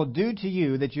this people do to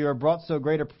you that you have brought so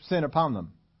great a sin upon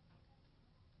them?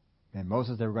 And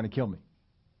Moses, they were going to kill me.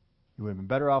 You would have been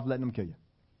better off letting them kill you.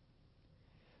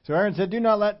 So Aaron said, do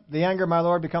not let the anger of my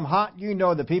Lord become hot. You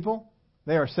know the people.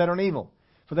 They are set on evil.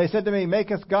 For they said to me,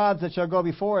 make us gods that shall go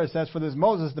before us. As for this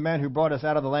Moses, the man who brought us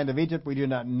out of the land of Egypt, we do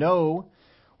not know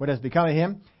what has become of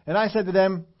him. And I said to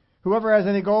them, whoever has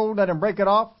any gold, let him break it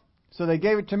off. So they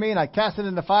gave it to me, and I cast it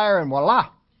in the fire, and voila!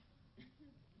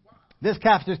 This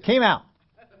calf just came out.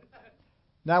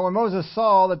 Now when Moses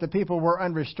saw that the people were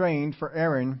unrestrained, for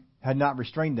Aaron had not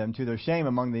restrained them, to their shame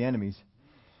among the enemies,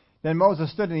 then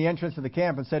Moses stood in the entrance of the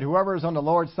camp and said, whoever is on the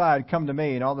Lord's side, come to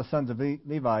me. And all the sons of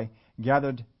Levi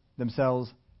gathered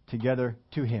themselves together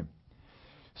to him.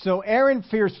 So Aaron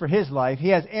fears for his life. He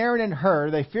has Aaron and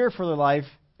Hur. They fear for their life.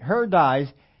 Hur dies,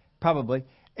 probably.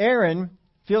 Aaron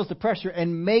feels the pressure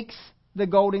and makes the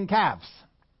golden calves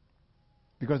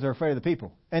because they're afraid of the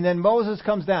people. And then Moses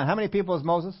comes down. How many people is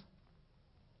Moses?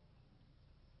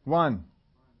 One.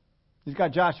 He's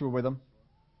got Joshua with him.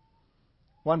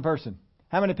 One person.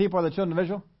 How many people are the children of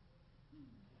Israel?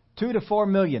 2 to 4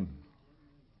 million.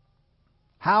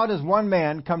 How does one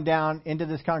man come down into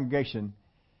this congregation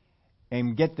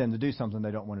and get them to do something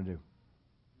they don't want to do?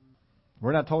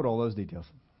 We're not told all those details.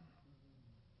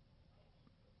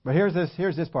 But here's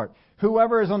this part.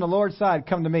 Whoever is on the Lord's side,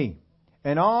 come to me.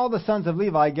 And all the sons of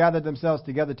Levi gathered themselves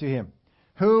together to him.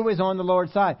 Who is on the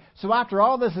Lord's side? So after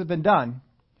all this has been done,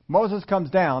 Moses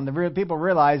comes down. The people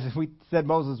realize if we said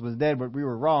Moses was dead, but we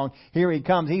were wrong. Here he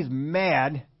comes. He's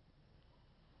mad.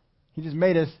 He just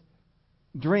made us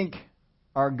drink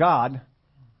our God.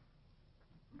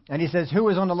 And he says, who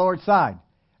is on the Lord's side?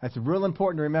 That's real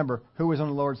important to remember, who is on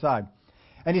the Lord's side.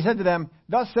 And he said to them,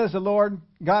 thus says the Lord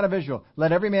God of Israel,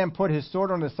 let every man put his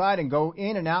sword on his side and go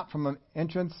in and out from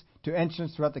entrance to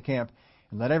entrance throughout the camp.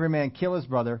 And let every man kill his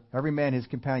brother, every man his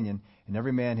companion, and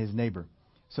every man his neighbor.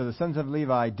 So the sons of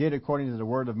Levi did according to the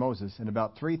word of Moses, and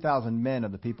about 3,000 men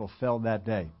of the people fell that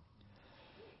day.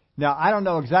 Now, I don't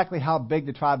know exactly how big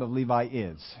the tribe of Levi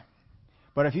is,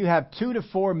 but if you have 2 to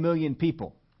 4 million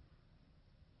people,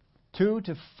 2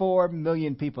 to 4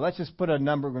 million people, let's just put a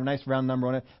number, a nice round number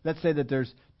on it. Let's say that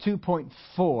there's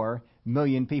 2.4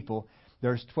 million people.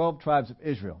 There's 12 tribes of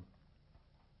Israel.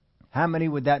 How many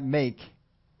would that make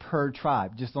per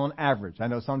tribe, just on average? I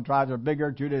know some tribes are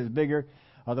bigger, Judah is bigger.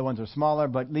 Other ones are smaller,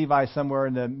 but Levi somewhere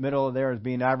in the middle there is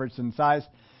being averaged in size.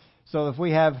 So if we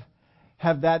have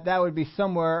that would be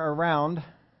somewhere around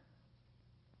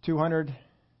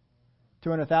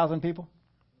 200,000 people.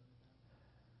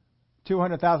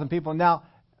 200,000 people. Now,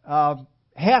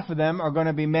 half of them are going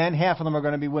to be men, half of them are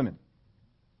going to be women.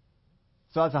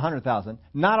 So that's 100,000.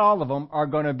 Not all of them are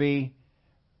going to be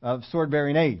of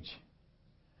sword-bearing age.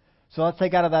 So let's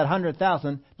take out of that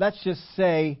 100,000, let's just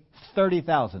say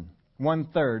 30,000.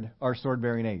 1/3 are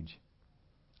sword-bearing age.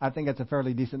 I think that's a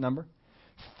fairly decent number.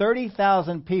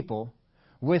 30,000 people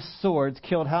with swords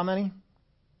killed how many?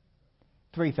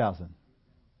 3,000.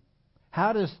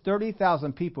 How does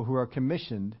 30,000 people who are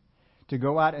commissioned to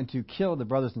go out and to kill the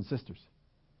brothers and sisters,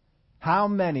 how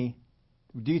many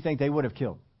do you think they would have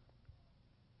killed?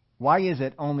 Why is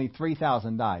it only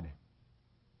 3,000 died?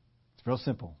 It's real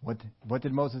simple. What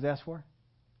did Moses ask for?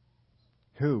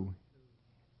 Who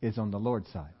is on the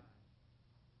Lord's side?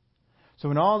 So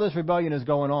when all this rebellion is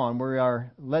going on, we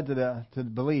are led to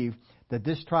believe that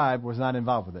this tribe was not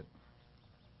involved with it.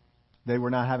 They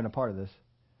were not having a part of this.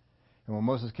 And when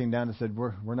Moses came down and said,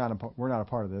 we're not a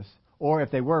part of this, or if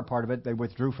they were a part of it, they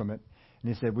withdrew from it.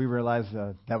 And he said, we realized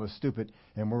that was stupid,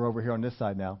 and we're over here on this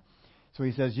side now. So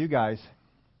he says, you guys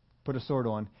put a sword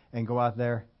on and go out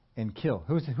there and kill.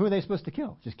 Who are they supposed to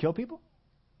kill? Just kill people?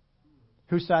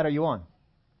 Whose side are you on?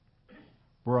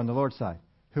 We're on the Lord's side.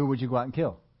 Who would you go out and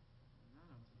kill?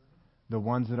 The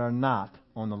ones that are not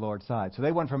on the Lord's side. So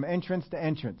they went from entrance to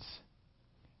entrance.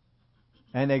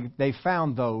 And they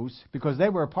found those, because they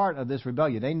were a part of this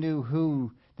rebellion. They knew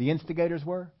who the instigators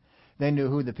were. They knew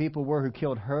who the people were who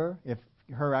killed her, if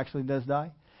her actually does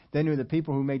die. They knew the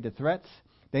people who made the threats.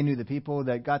 They knew the people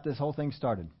that got this whole thing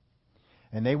started.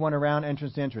 And they went around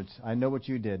entrance to entrance. I know what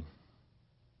you did.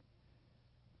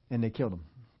 And they killed him.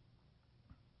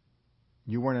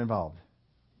 You weren't involved.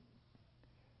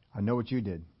 I know what you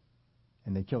did.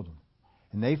 And they killed him.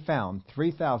 And they found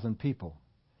 3,000 people,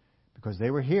 because they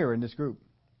were here in this group,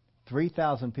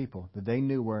 3,000 people that they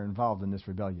knew were involved in this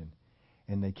rebellion.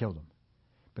 And they killed them.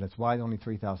 But that's why only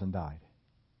 3,000 died.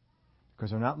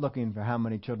 Because they're not looking for how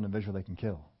many children of Israel they can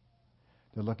kill.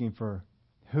 They're looking for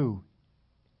who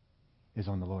is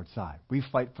on the Lord's side. We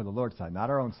fight for the Lord's side, not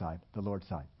our own side, the Lord's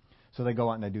side. So they go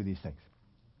out and they do these things.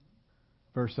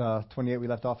 Verse 28 we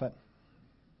left off at.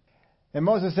 And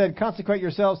Moses said, consecrate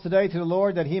yourselves today to the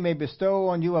Lord, that he may bestow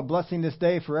on you a blessing this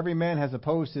day, for every man has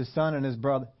opposed his son and his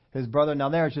brother. Now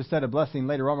there it's just said a blessing.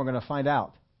 Later on we're going to find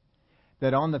out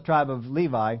that on the tribe of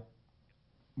Levi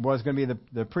was going to be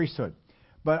the priesthood.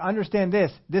 But understand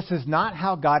this is not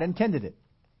how God intended it.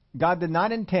 God did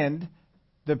not intend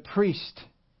the priest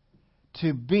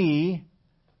to be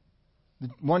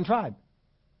one tribe.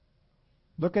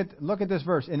 Look at this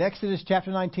verse in Exodus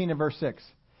chapter 19 and verse 6.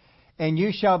 And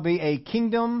you shall be a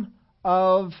kingdom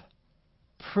of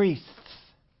priests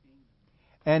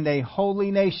and a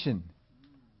holy nation.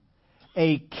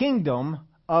 A kingdom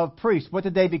of priests. What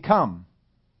did they become?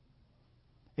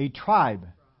 A tribe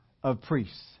of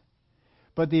priests.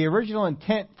 But the original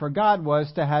intent for God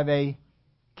was to have a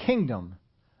kingdom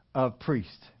of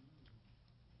priests.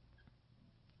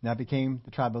 That became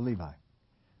the tribe of Levi.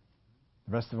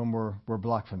 The rest of them were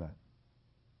blocked from that.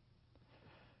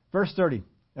 Verse 30,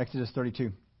 Exodus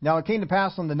 32. Now it came to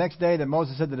pass on the next day that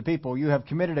Moses said to the people, you have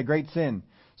committed a great sin.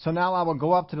 So now I will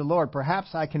go up to the Lord.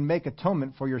 Perhaps I can make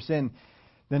atonement for your sin.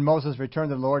 Then Moses returned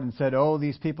to the Lord and said, oh,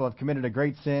 these people have committed a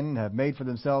great sin and have made for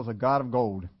themselves a god of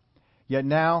gold. Yet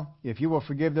now, if you will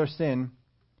forgive their sin,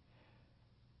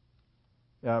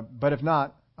 but if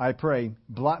not, I pray,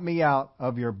 blot me out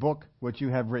of your book which you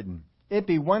have written. It'd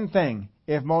be one thing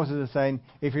if Moses is saying,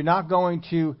 if you're not going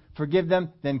to forgive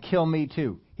them, then kill me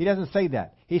too. He doesn't say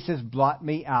that. He says, blot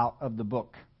me out of the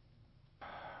book.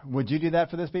 Would you do that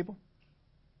for those people?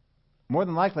 More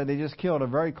than likely, they just killed a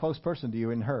very close person to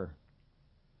you in her.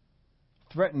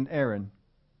 Threatened Aaron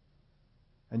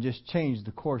and just changed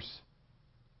the course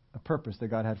of purpose that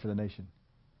God had for the nation.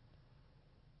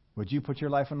 Would you put your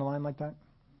life on the line like that?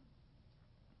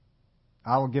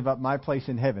 I will give up my place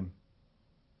in heaven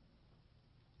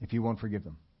if you won't forgive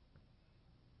them.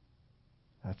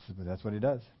 That's what he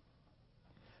does.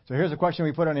 So here's a question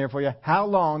we put on here for you. How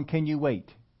long can you wait?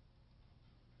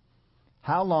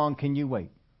 How long can you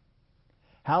wait?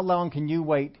 How long can you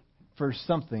wait for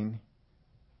something,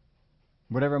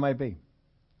 whatever it might be?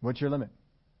 What's your limit?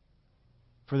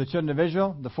 For the children of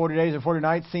Israel, the 40 days or 40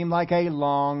 nights seemed like a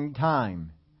long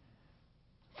time.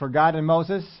 For God and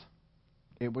Moses,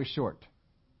 it was short.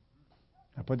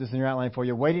 I put this in your outline for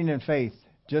you. Waiting in faith,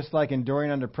 just like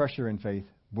enduring under pressure in faith,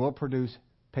 will produce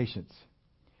patience.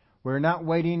 We're not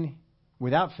waiting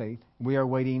without faith. We are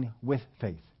waiting with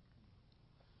faith.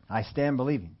 I stand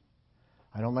believing.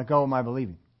 I don't let go of my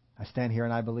believing. I stand here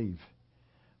and I believe.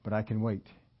 But I can wait.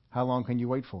 How long can you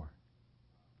wait for?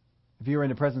 If you're in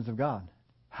the presence of God,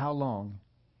 how long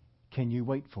can you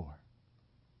wait for?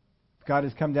 If God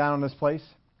has come down on this place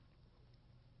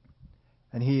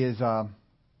and He is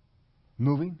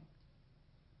moving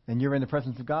and you're in the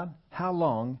presence of God, how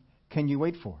long can you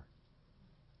wait for?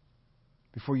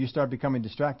 Before you start becoming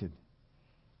distracted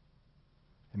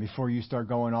and before you start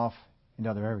going off into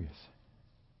other areas.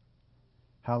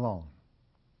 How long?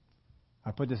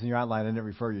 I put this in your outline. I didn't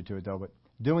refer you to it though, but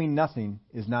doing nothing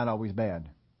is not always bad.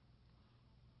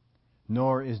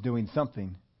 Nor is doing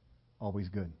something always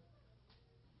good.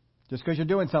 Just because you're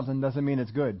doing something doesn't mean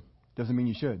it's good. Doesn't mean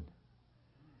you should.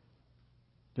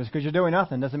 Just because you're doing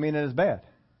nothing doesn't mean it is bad.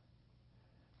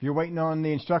 If you're waiting on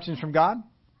the instructions from God,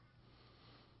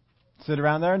 sit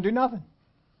around there and do nothing.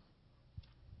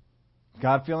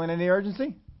 God feeling any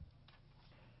urgency?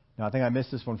 Now, I think I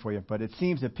missed this one for you, but it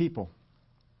seems that people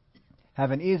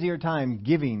have an easier time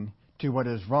giving to what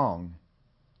is wrong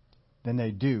than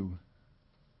they do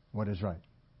what is right.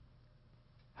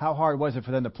 How hard was it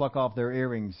for them to pluck off their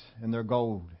earrings and their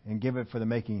gold and give it for the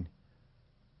making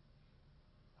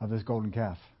of this golden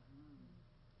calf?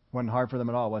 Wasn't hard for them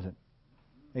at all, was it?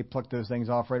 They plucked those things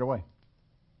off right away.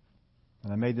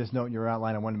 And I made this note in your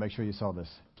outline. I wanted to make sure you saw this.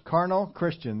 Carnal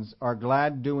Christians are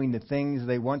glad doing the things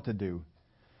they want to do,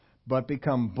 but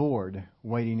become bored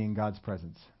waiting in God's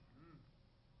presence.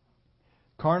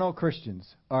 Carnal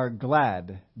Christians are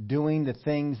glad doing the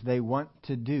things they want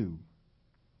to do,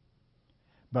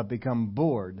 but become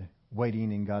bored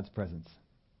waiting in God's presence.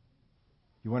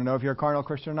 You want to know if you're a carnal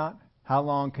Christian or not? How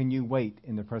long can you wait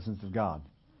in the presence of God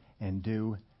and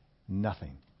do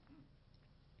nothing?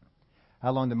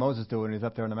 How long did Moses do it when he was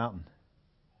up there on the mountain?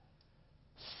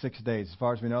 6 days. As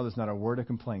far as we know, there's not a word of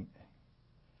complaint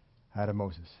out of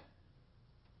Moses.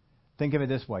 Think of it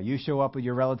this way. You show up at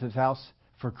your relative's house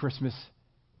for Christmas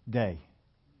Day,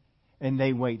 and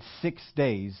they wait 6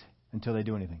 days until they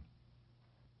do anything.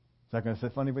 Is that going to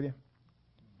sit funny with you?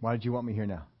 Why did you want me here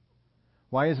now?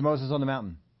 Why is Moses on the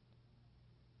mountain?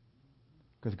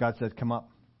 Because God said, come up.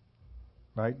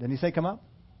 Right? Didn't he say come up?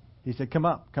 He said, come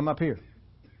up. Come up here.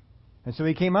 And so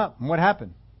he came up. And what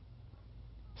happened?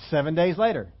 7 days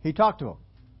later, he talked to him.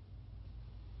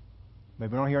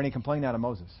 But we don't hear any complaint out of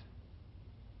Moses.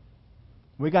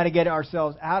 We got to get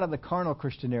ourselves out of the carnal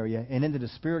Christian area and into the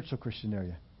spiritual Christian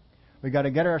area. We got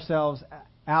to get ourselves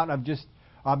out of just,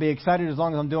 I'll be excited as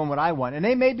long as I'm doing what I want. And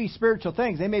they may be spiritual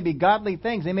things. They may be godly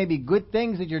things. They may be good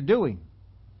things that you're doing.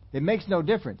 It makes no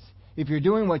difference. If you're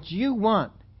doing what you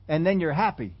want and then you're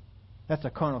happy, that's a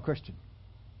carnal Christian.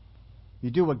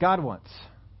 You do what God wants,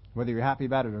 whether you're happy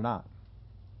about it or not.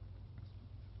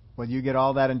 Whether you get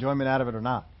all that enjoyment out of it or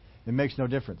not. It makes no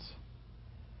difference.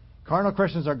 Carnal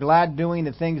Christians are glad doing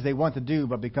the things they want to do,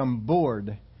 but become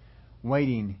bored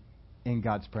waiting in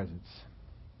God's presence.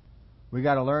 We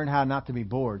got to learn how not to be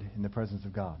bored in the presence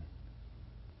of God.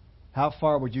 How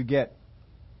far would you get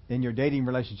in your dating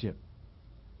relationship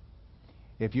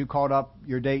if you called up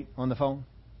your date on the phone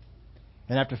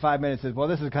and after 5 minutes says, well,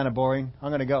 this is kind of boring, I'm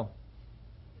going to go?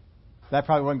 That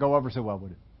probably wouldn't go over so well,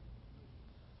 would it?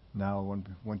 No,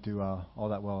 it wouldn't do all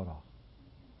that well at all.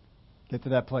 Get to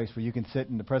that place where you can sit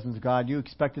in the presence of God. You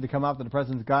expected to come out to the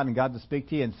presence of God and God to speak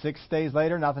to you, and 6 days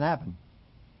later, nothing happened.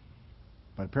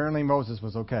 But apparently Moses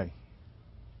was okay.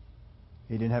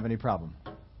 He didn't have any problem.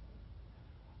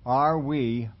 Are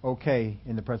we okay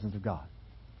in the presence of God?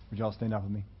 Would you all stand up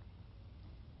with me?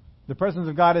 The presence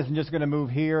of God isn't just going to move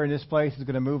here in this place. It's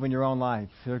going to move in your own life.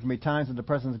 There can be times when the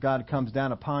presence of God comes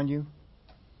down upon you,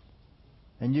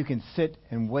 and you can sit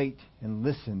and wait and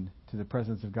listen to the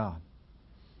presence of God.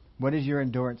 What is your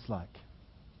endurance like?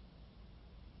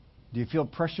 Do you feel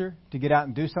pressure to get out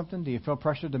and do something? Do you feel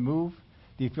pressure to move?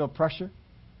 Do you feel pressure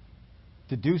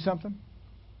to do something?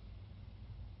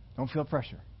 Don't feel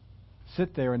pressure.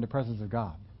 Sit there in the presence of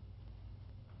God.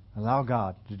 Allow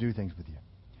God to do things with you.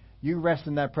 You rest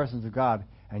in that presence of God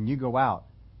and you go out.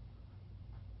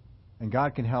 And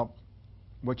God can help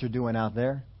what you're doing out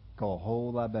there go a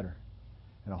whole lot better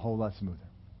and a whole lot smoother.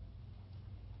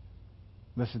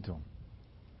 Listen to Him.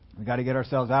 We've got to get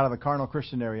ourselves out of the carnal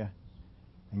Christian area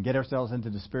and get ourselves into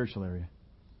the spiritual area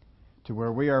to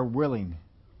where we are willing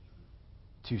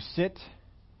to sit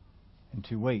and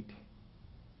to wait,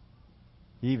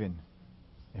 even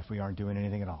if we aren't doing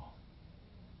anything at all.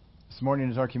 This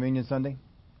morning is our Communion Sunday,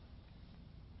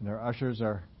 and our ushers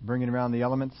are bringing around the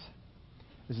elements.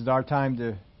 This is our time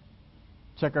to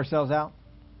check ourselves out,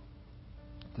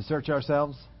 to search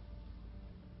ourselves.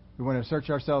 We want to search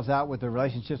ourselves out with the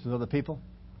relationships with other people,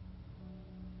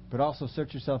 but also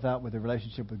search yourself out with a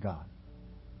relationship with God.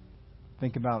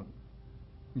 Think about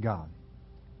God,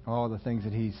 all the things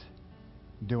that He's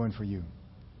doing for you.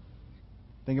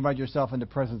 Think about yourself in the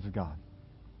presence of God.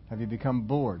 Have you become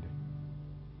bored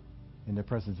in the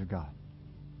presence of God?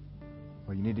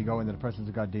 Well, you need to go into the presence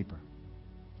of God deeper.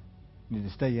 You need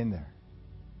to stay in there.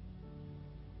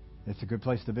 It's a good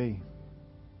place to be.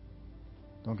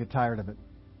 Don't get tired of it.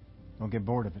 Don't get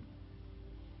bored of it.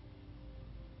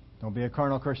 Don't be a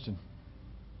carnal Christian.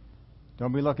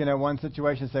 Don't be looking at one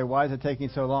situation and say, why is it taking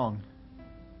so long?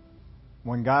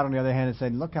 When God, on the other hand, is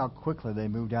saying, look how quickly they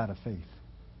moved out of faith.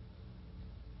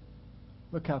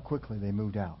 Look how quickly they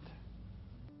moved out.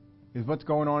 Is what's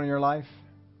going on in your life,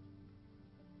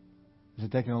 is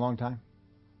it taking a long time?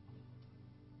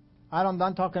 I'm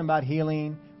not talking about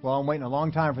healing. Well, I'm waiting a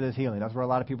long time for this healing. That's where a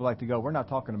lot of people like to go. We're not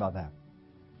talking about that.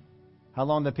 How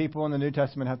long do people in the New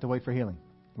Testament have to wait for healing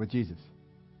with Jesus?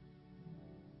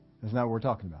 That's not what we're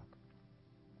talking about.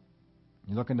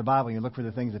 You look in the Bible and you look for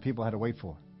the things that people had to wait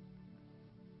for.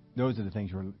 Those are the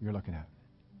things you're looking at.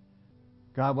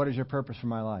 God, what is your purpose for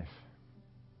my life?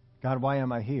 God, why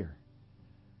am I here?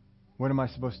 What am I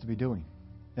supposed to be doing?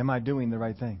 Am I doing the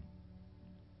right thing?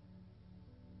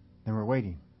 And we're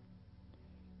waiting.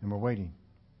 And we're waiting.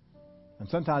 And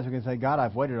sometimes we can say, God,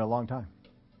 I've waited a long time.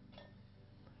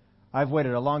 I've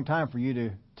waited a long time for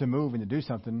you to move and to do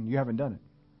something. You haven't done it.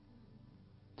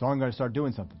 So I'm going to start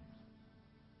doing something.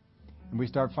 And we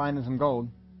start finding some gold.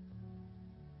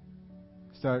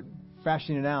 Start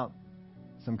fashioning out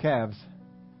some calves.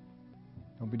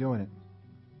 Don't be doing it.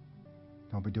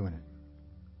 Don't be doing it.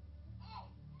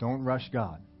 Don't rush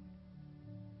God.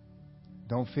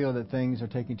 Don't feel that things are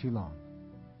taking too long.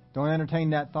 Don't entertain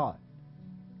that thought.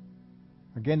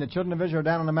 Again, the children of Israel are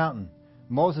down on the mountain.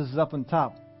 Moses is up on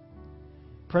top.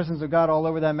 Presence of God all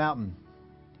over that mountain.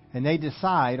 And they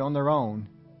decide on their own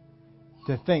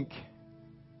to think,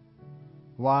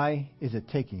 why is it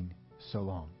taking so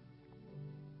long?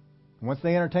 And once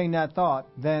they entertain that thought,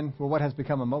 then, well, what has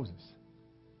become of Moses?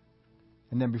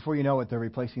 And then before you know it, they're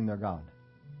replacing their God.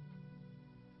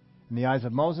 In the eyes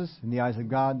of Moses, in the eyes of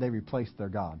God, they replaced their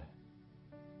God.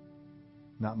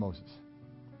 Not Moses.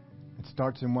 It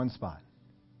starts in one spot.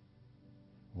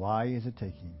 Why is it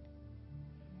taking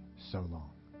so long?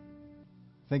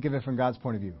 Think of it from God's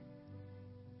point of view.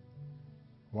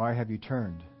 Why have you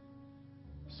turned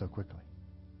so quickly?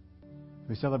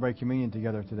 We celebrate communion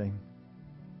together today.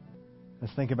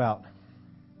 Let's think about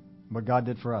what God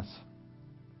did for us.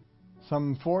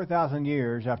 Some 4,000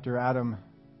 years after Adam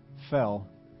fell,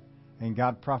 and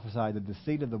God prophesied that the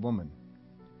seed of the woman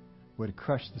would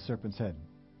crush the serpent's head.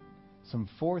 Some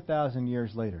 4,000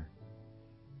 years later,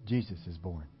 Jesus is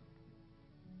born.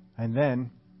 And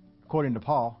then, according to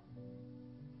Paul,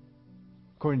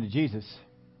 according to Jesus,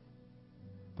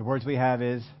 the words we have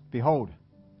is, behold,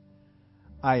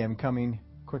 I am coming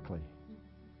quickly.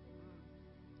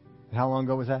 And how long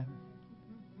ago was that?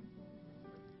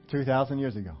 2,000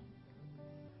 years ago.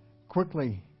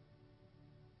 Quickly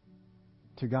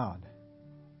to God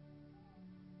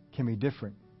can be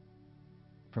different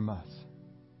from us.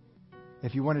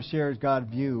 If you want to share God's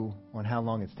view on how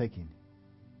long it's taking,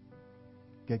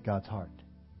 get God's heart.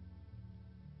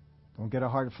 Don't get a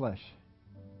heart of flesh.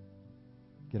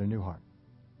 Get a new heart.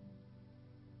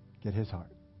 Get His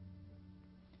heart.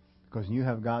 Because when you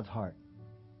have God's heart,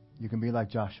 you can be like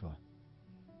Joshua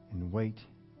and wait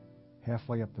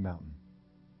halfway up the mountain,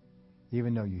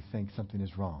 even though you think something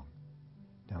is wrong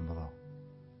down below.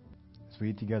 As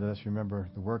we eat together, let's remember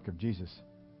the work of Jesus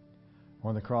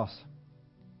on the cross.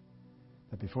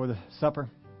 That before the supper,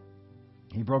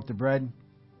 He broke the bread,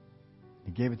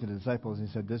 He gave it to the disciples, and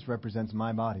He said, this represents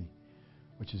my body,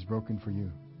 which is broken for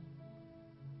you.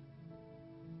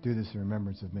 Do this in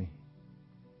remembrance of me.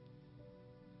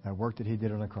 That work that He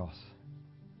did on the cross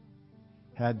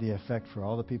had the effect for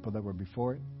all the people that were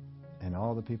before it and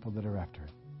all the people that are after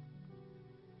it,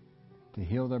 to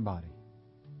heal their body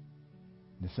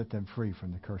and to set them free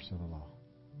from the curse of the law.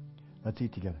 Let's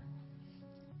eat together.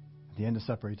 At the end of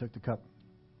supper, He took the cup.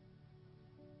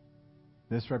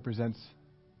 This represents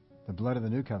the blood of the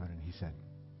new covenant, He said.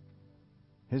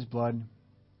 His blood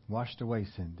washed away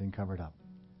sin, then covered up.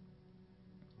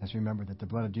 Let's remember that the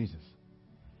blood of Jesus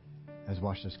has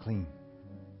washed us clean.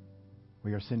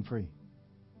 We are sin-free.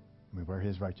 We wear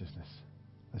His righteousness.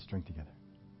 Let's drink together.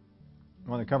 I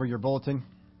want to cover your bulletin.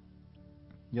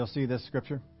 You'll see this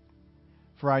scripture.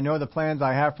 For I know the plans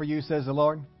I have for you, says the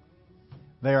Lord.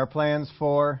 They are plans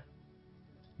for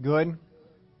good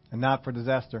and not for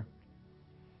disaster,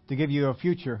 to give you a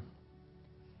future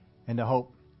and a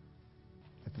hope.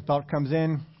 If the thought comes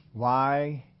in,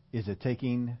 why is it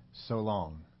taking so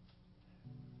long?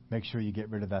 Make sure you get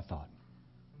rid of that thought.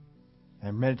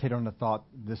 And meditate on the thought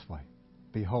this way.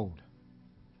 Behold,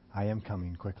 I am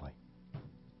coming quickly.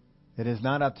 It is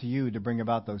not up to you to bring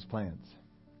about those plans.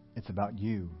 It's about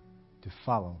you to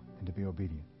follow and to be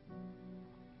obedient.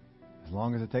 As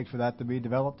long as it takes for that to be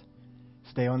developed,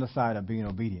 stay on the side of being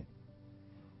obedient.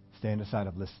 Stay on the side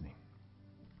of listening.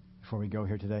 Before we go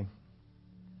here today,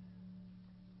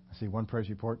 I see one praise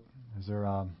report.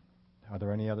 Are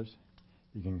there any others?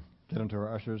 You can get them to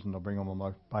our ushers and they'll bring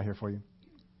them by here for you.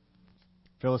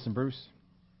 Phyllis and Bruce.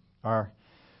 Our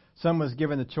son was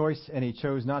given the choice and he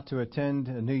chose not to attend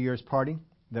a New Year's party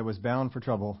that was bound for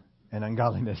trouble and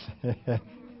ungodliness.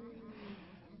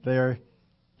 They are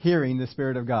hearing the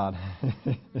Spirit of God.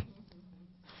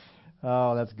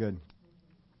 Oh, that's good.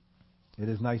 It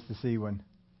is nice to see when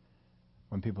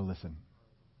people listen,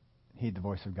 heed the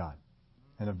voice of God,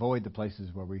 and avoid the places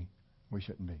where we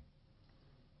shouldn't be.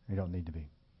 We don't need to be.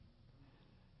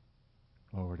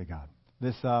 Glory to God.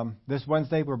 This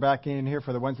Wednesday, we're back in here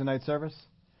for the Wednesday night service.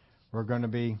 We're going to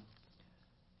be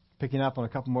picking up on a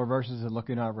couple more verses and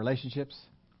looking at our relationships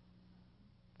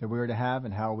that we are to have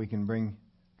and how we can bring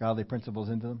godly principles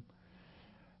into them.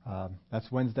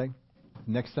 That's Wednesday.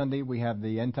 Next Sunday, we have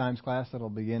the End Times class that will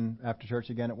begin after church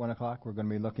again at 1 o'clock. We're going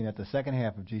to be looking at the second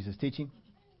half of Jesus' teaching,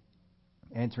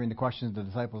 answering the questions the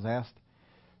disciples asked.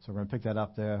 So we're going to pick that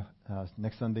up there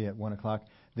next Sunday at 1 o'clock.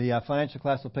 The financial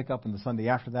class will pick up on the Sunday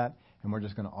after that, and we're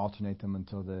just going to alternate them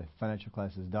until the financial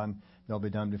class is done. They'll be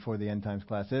done before the End Times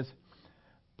class is.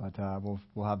 But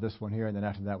we'll have this one here, and then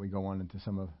after that we go on into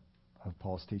some of of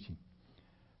Paul's teaching.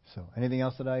 So, anything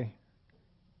else that I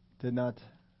did not?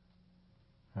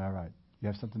 All right. You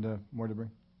have something more to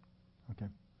bring? Okay.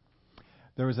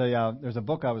 There's a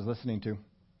book I was listening to,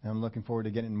 and I'm looking forward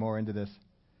to getting more into this.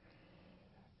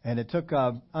 And it took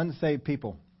unsaved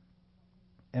people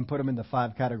and put them into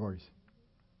 5 categories.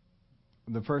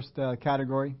 The first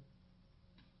category,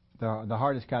 the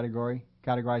hardest category,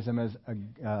 categorized them as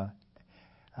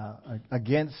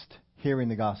against hearing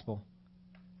the gospel,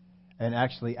 and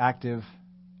actually active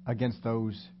against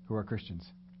those who are Christians.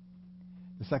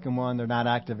 The second one, they're not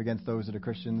active against those that are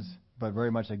Christians, but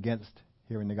very much against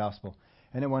hearing the gospel.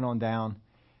 And it went on down,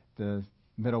 the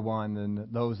middle one,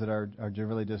 and those that are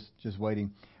really just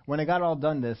waiting. When I got all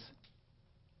done this,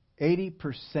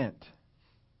 80%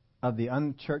 of the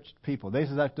unchurched people, this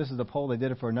is a poll, they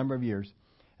did it for a number of years,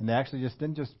 and they actually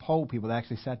didn't just poll people, they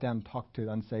actually sat down and talked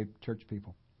to unsaved church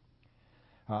people,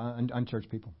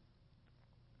 unchurched people.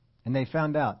 And they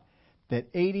found out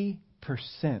that 80%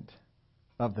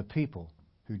 of the people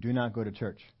who do not go to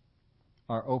church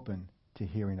are open to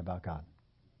hearing about God.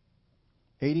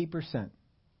 80%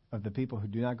 of the people who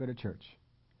do not go to church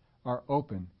are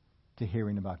open to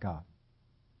hearing about God.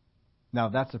 Now,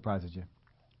 if that surprises you,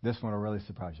 this one will really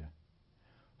surprise you.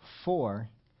 4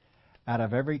 out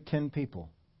of every 10 people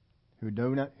who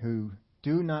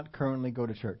do not currently go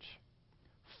to church,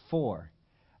 4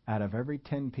 out of every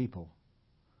 10 people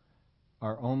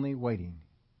are only waiting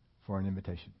for an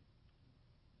invitation.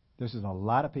 This is a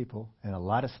lot of people in a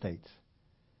lot of states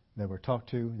that were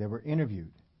talked to, that were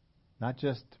interviewed. Not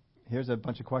just, here's a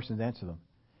bunch of questions, answer them.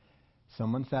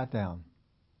 Someone sat down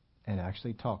and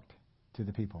actually talked to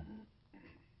the people.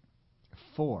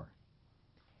 4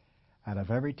 out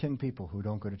of every 10 people who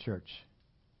don't go to church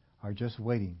are just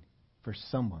waiting for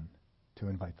someone to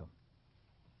invite them.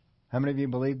 How many of you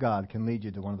believe God can lead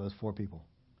you to one of those 4 people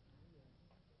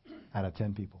out of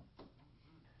 10 people?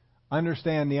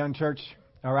 Understand the unchurched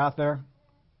are out there.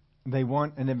 They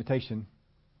want an invitation.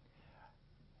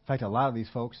 In fact, a lot of these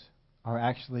folks are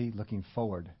actually looking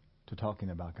forward to talking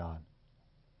about God.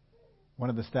 One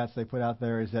of the stats they put out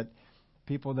there is that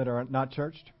people that are not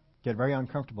churched get very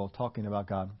uncomfortable talking about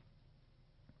God.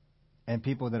 And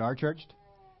people that are churched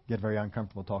get very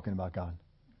uncomfortable talking about God.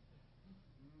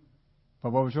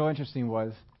 But what was real interesting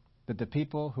was that the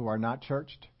people who are not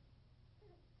churched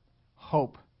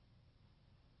hope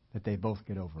that they both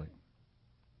get over it.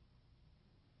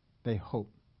 They hope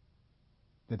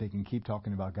that they can keep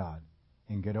talking about God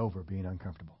and get over being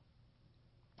uncomfortable.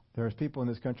 There's people in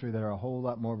this country that are a whole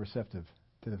lot more receptive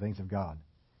to the things of God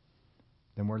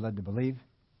than we're led to believe,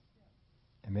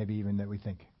 and maybe even that we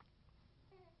think.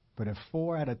 But if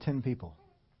 4 out of 10 people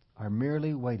are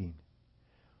merely waiting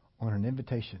on an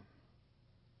invitation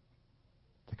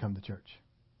to come to church,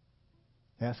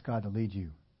 ask God to lead you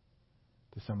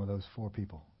to some of those 4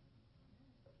 people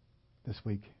this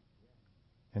week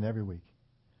and every week.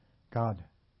 God,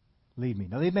 lead me.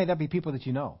 Now, they may not be people that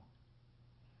you know,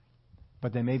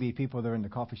 but they may be people that are in the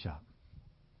coffee shop.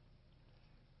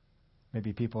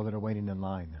 Maybe people that are waiting in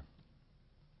line.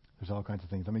 There's all kinds of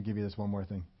things. Let me give you this one more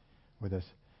thing with this.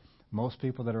 Most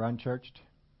people that are unchurched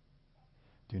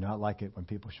do not like it when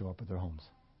people show up at their homes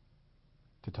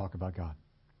to talk about God.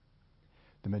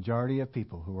 The majority of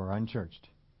people who are unchurched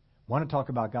want to talk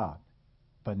about God,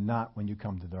 but not when you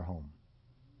come to their home.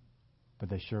 But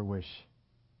they sure wish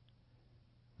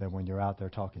that when you're out there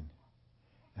talking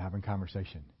and having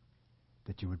conversation,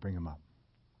 that you would bring them up.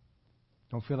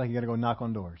 Don't feel like you got to go knock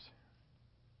on doors.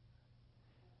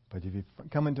 But if you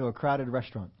come into a crowded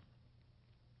restaurant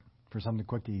for something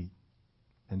quick to eat,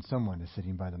 and someone is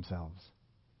sitting by themselves,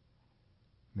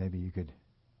 maybe you could,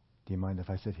 do you mind if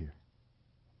I sit here?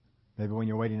 Maybe when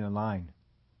you're waiting in line,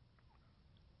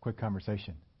 quick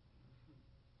conversation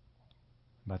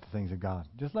about the things of God.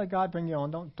 Just let God bring you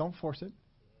on. Don't force it.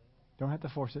 Don't have to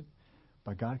force it.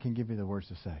 But God can give you the words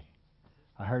to say.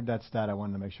 I heard that stat. I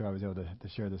wanted to make sure I was able to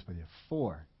share this with you.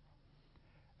 4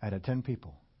 out of 10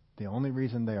 people, the only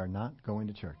reason they are not going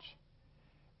to church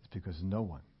is because no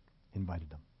one invited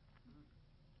them.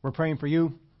 We're praying for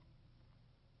you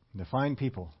to find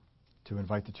people to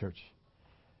invite to church.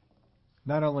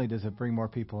 Not only does it bring more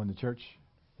people into church,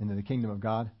 into the kingdom of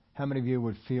God, how many of you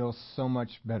would feel so much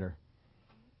better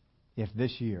if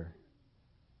this year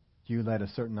you led a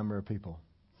certain number of people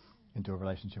into a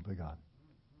relationship with God?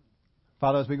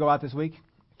 Father, as we go out this week,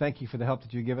 thank you for the help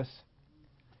that you give us.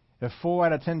 If 4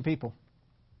 out of 10 people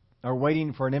are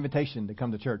waiting for an invitation to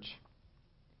come to church,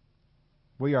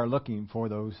 we are looking for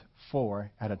those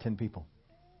 4 out of 10 people.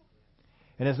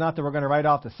 And it's not that we're going to write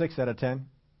off the 6 out of 10,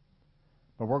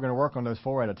 but we're going to work on those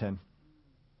 4 out of 10.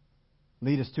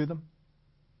 Lead us to them.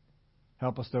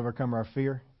 Help us to overcome our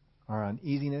fear, our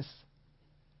uneasiness.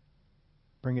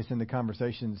 Bring us into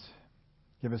conversations.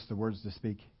 Give us the words to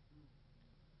speak.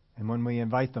 And when we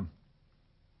invite them,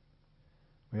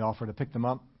 we offer to pick them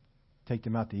up, take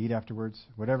them out to eat afterwards,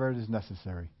 whatever it is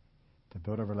necessary to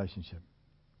build a relationship,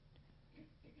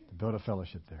 to build a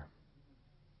fellowship there.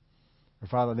 For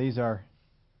Father, these are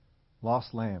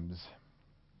lost lambs.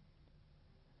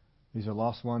 These are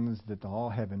lost ones that all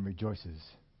heaven rejoices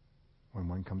when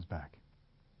one comes back,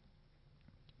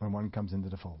 when one comes into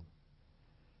the fold.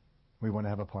 We want to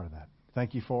have a part of that.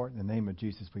 Thank you for it. In the name of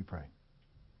Jesus we pray.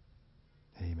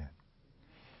 Amen.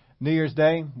 New Year's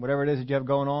Day, whatever it is that you have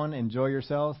going on, enjoy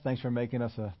yourselves. Thanks for making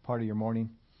us a part of your morning.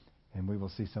 And we will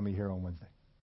see some of you here on Wednesday.